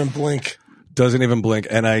doesn't even blink. Doesn't even blink.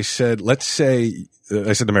 And I said, let's say,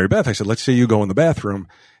 I said to Mary Beth, I said, let's say you go in the bathroom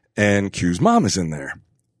and Q's mom is in there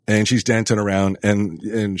and she's dancing around and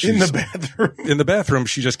she's In the bathroom. in the bathroom.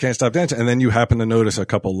 She just can't stop dancing. And then you happen to notice a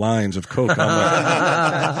couple lines of Coke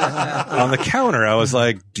on the counter. I was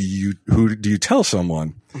like, do you tell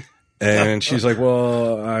someone? And she's like,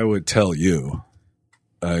 well, I would tell you.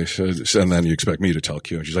 I said, and then you expect me to tell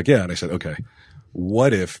Q. And she's like, yeah. And I said, okay.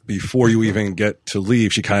 What if before you even get to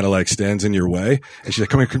leave, she kind of like stands in your way and she's like,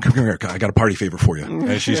 come here. I got a party favor for you.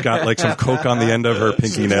 And she's got like some Coke on the end of her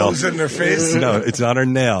pinky nail. Blows it in her face. No, it's on her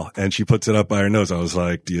nail. And she puts it up by her nose. I was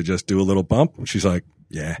like, do you just do a little bump? And she's like,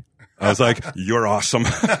 yeah. I was like, you're awesome.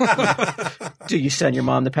 Do you send your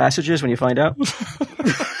mom the passages when you find out?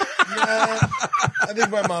 I think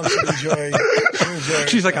my mom should enjoy it.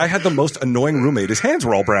 She's like, I had the most annoying roommate. His hands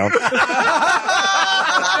were all brown.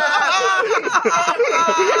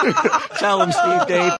 Tell him, Steve Dave.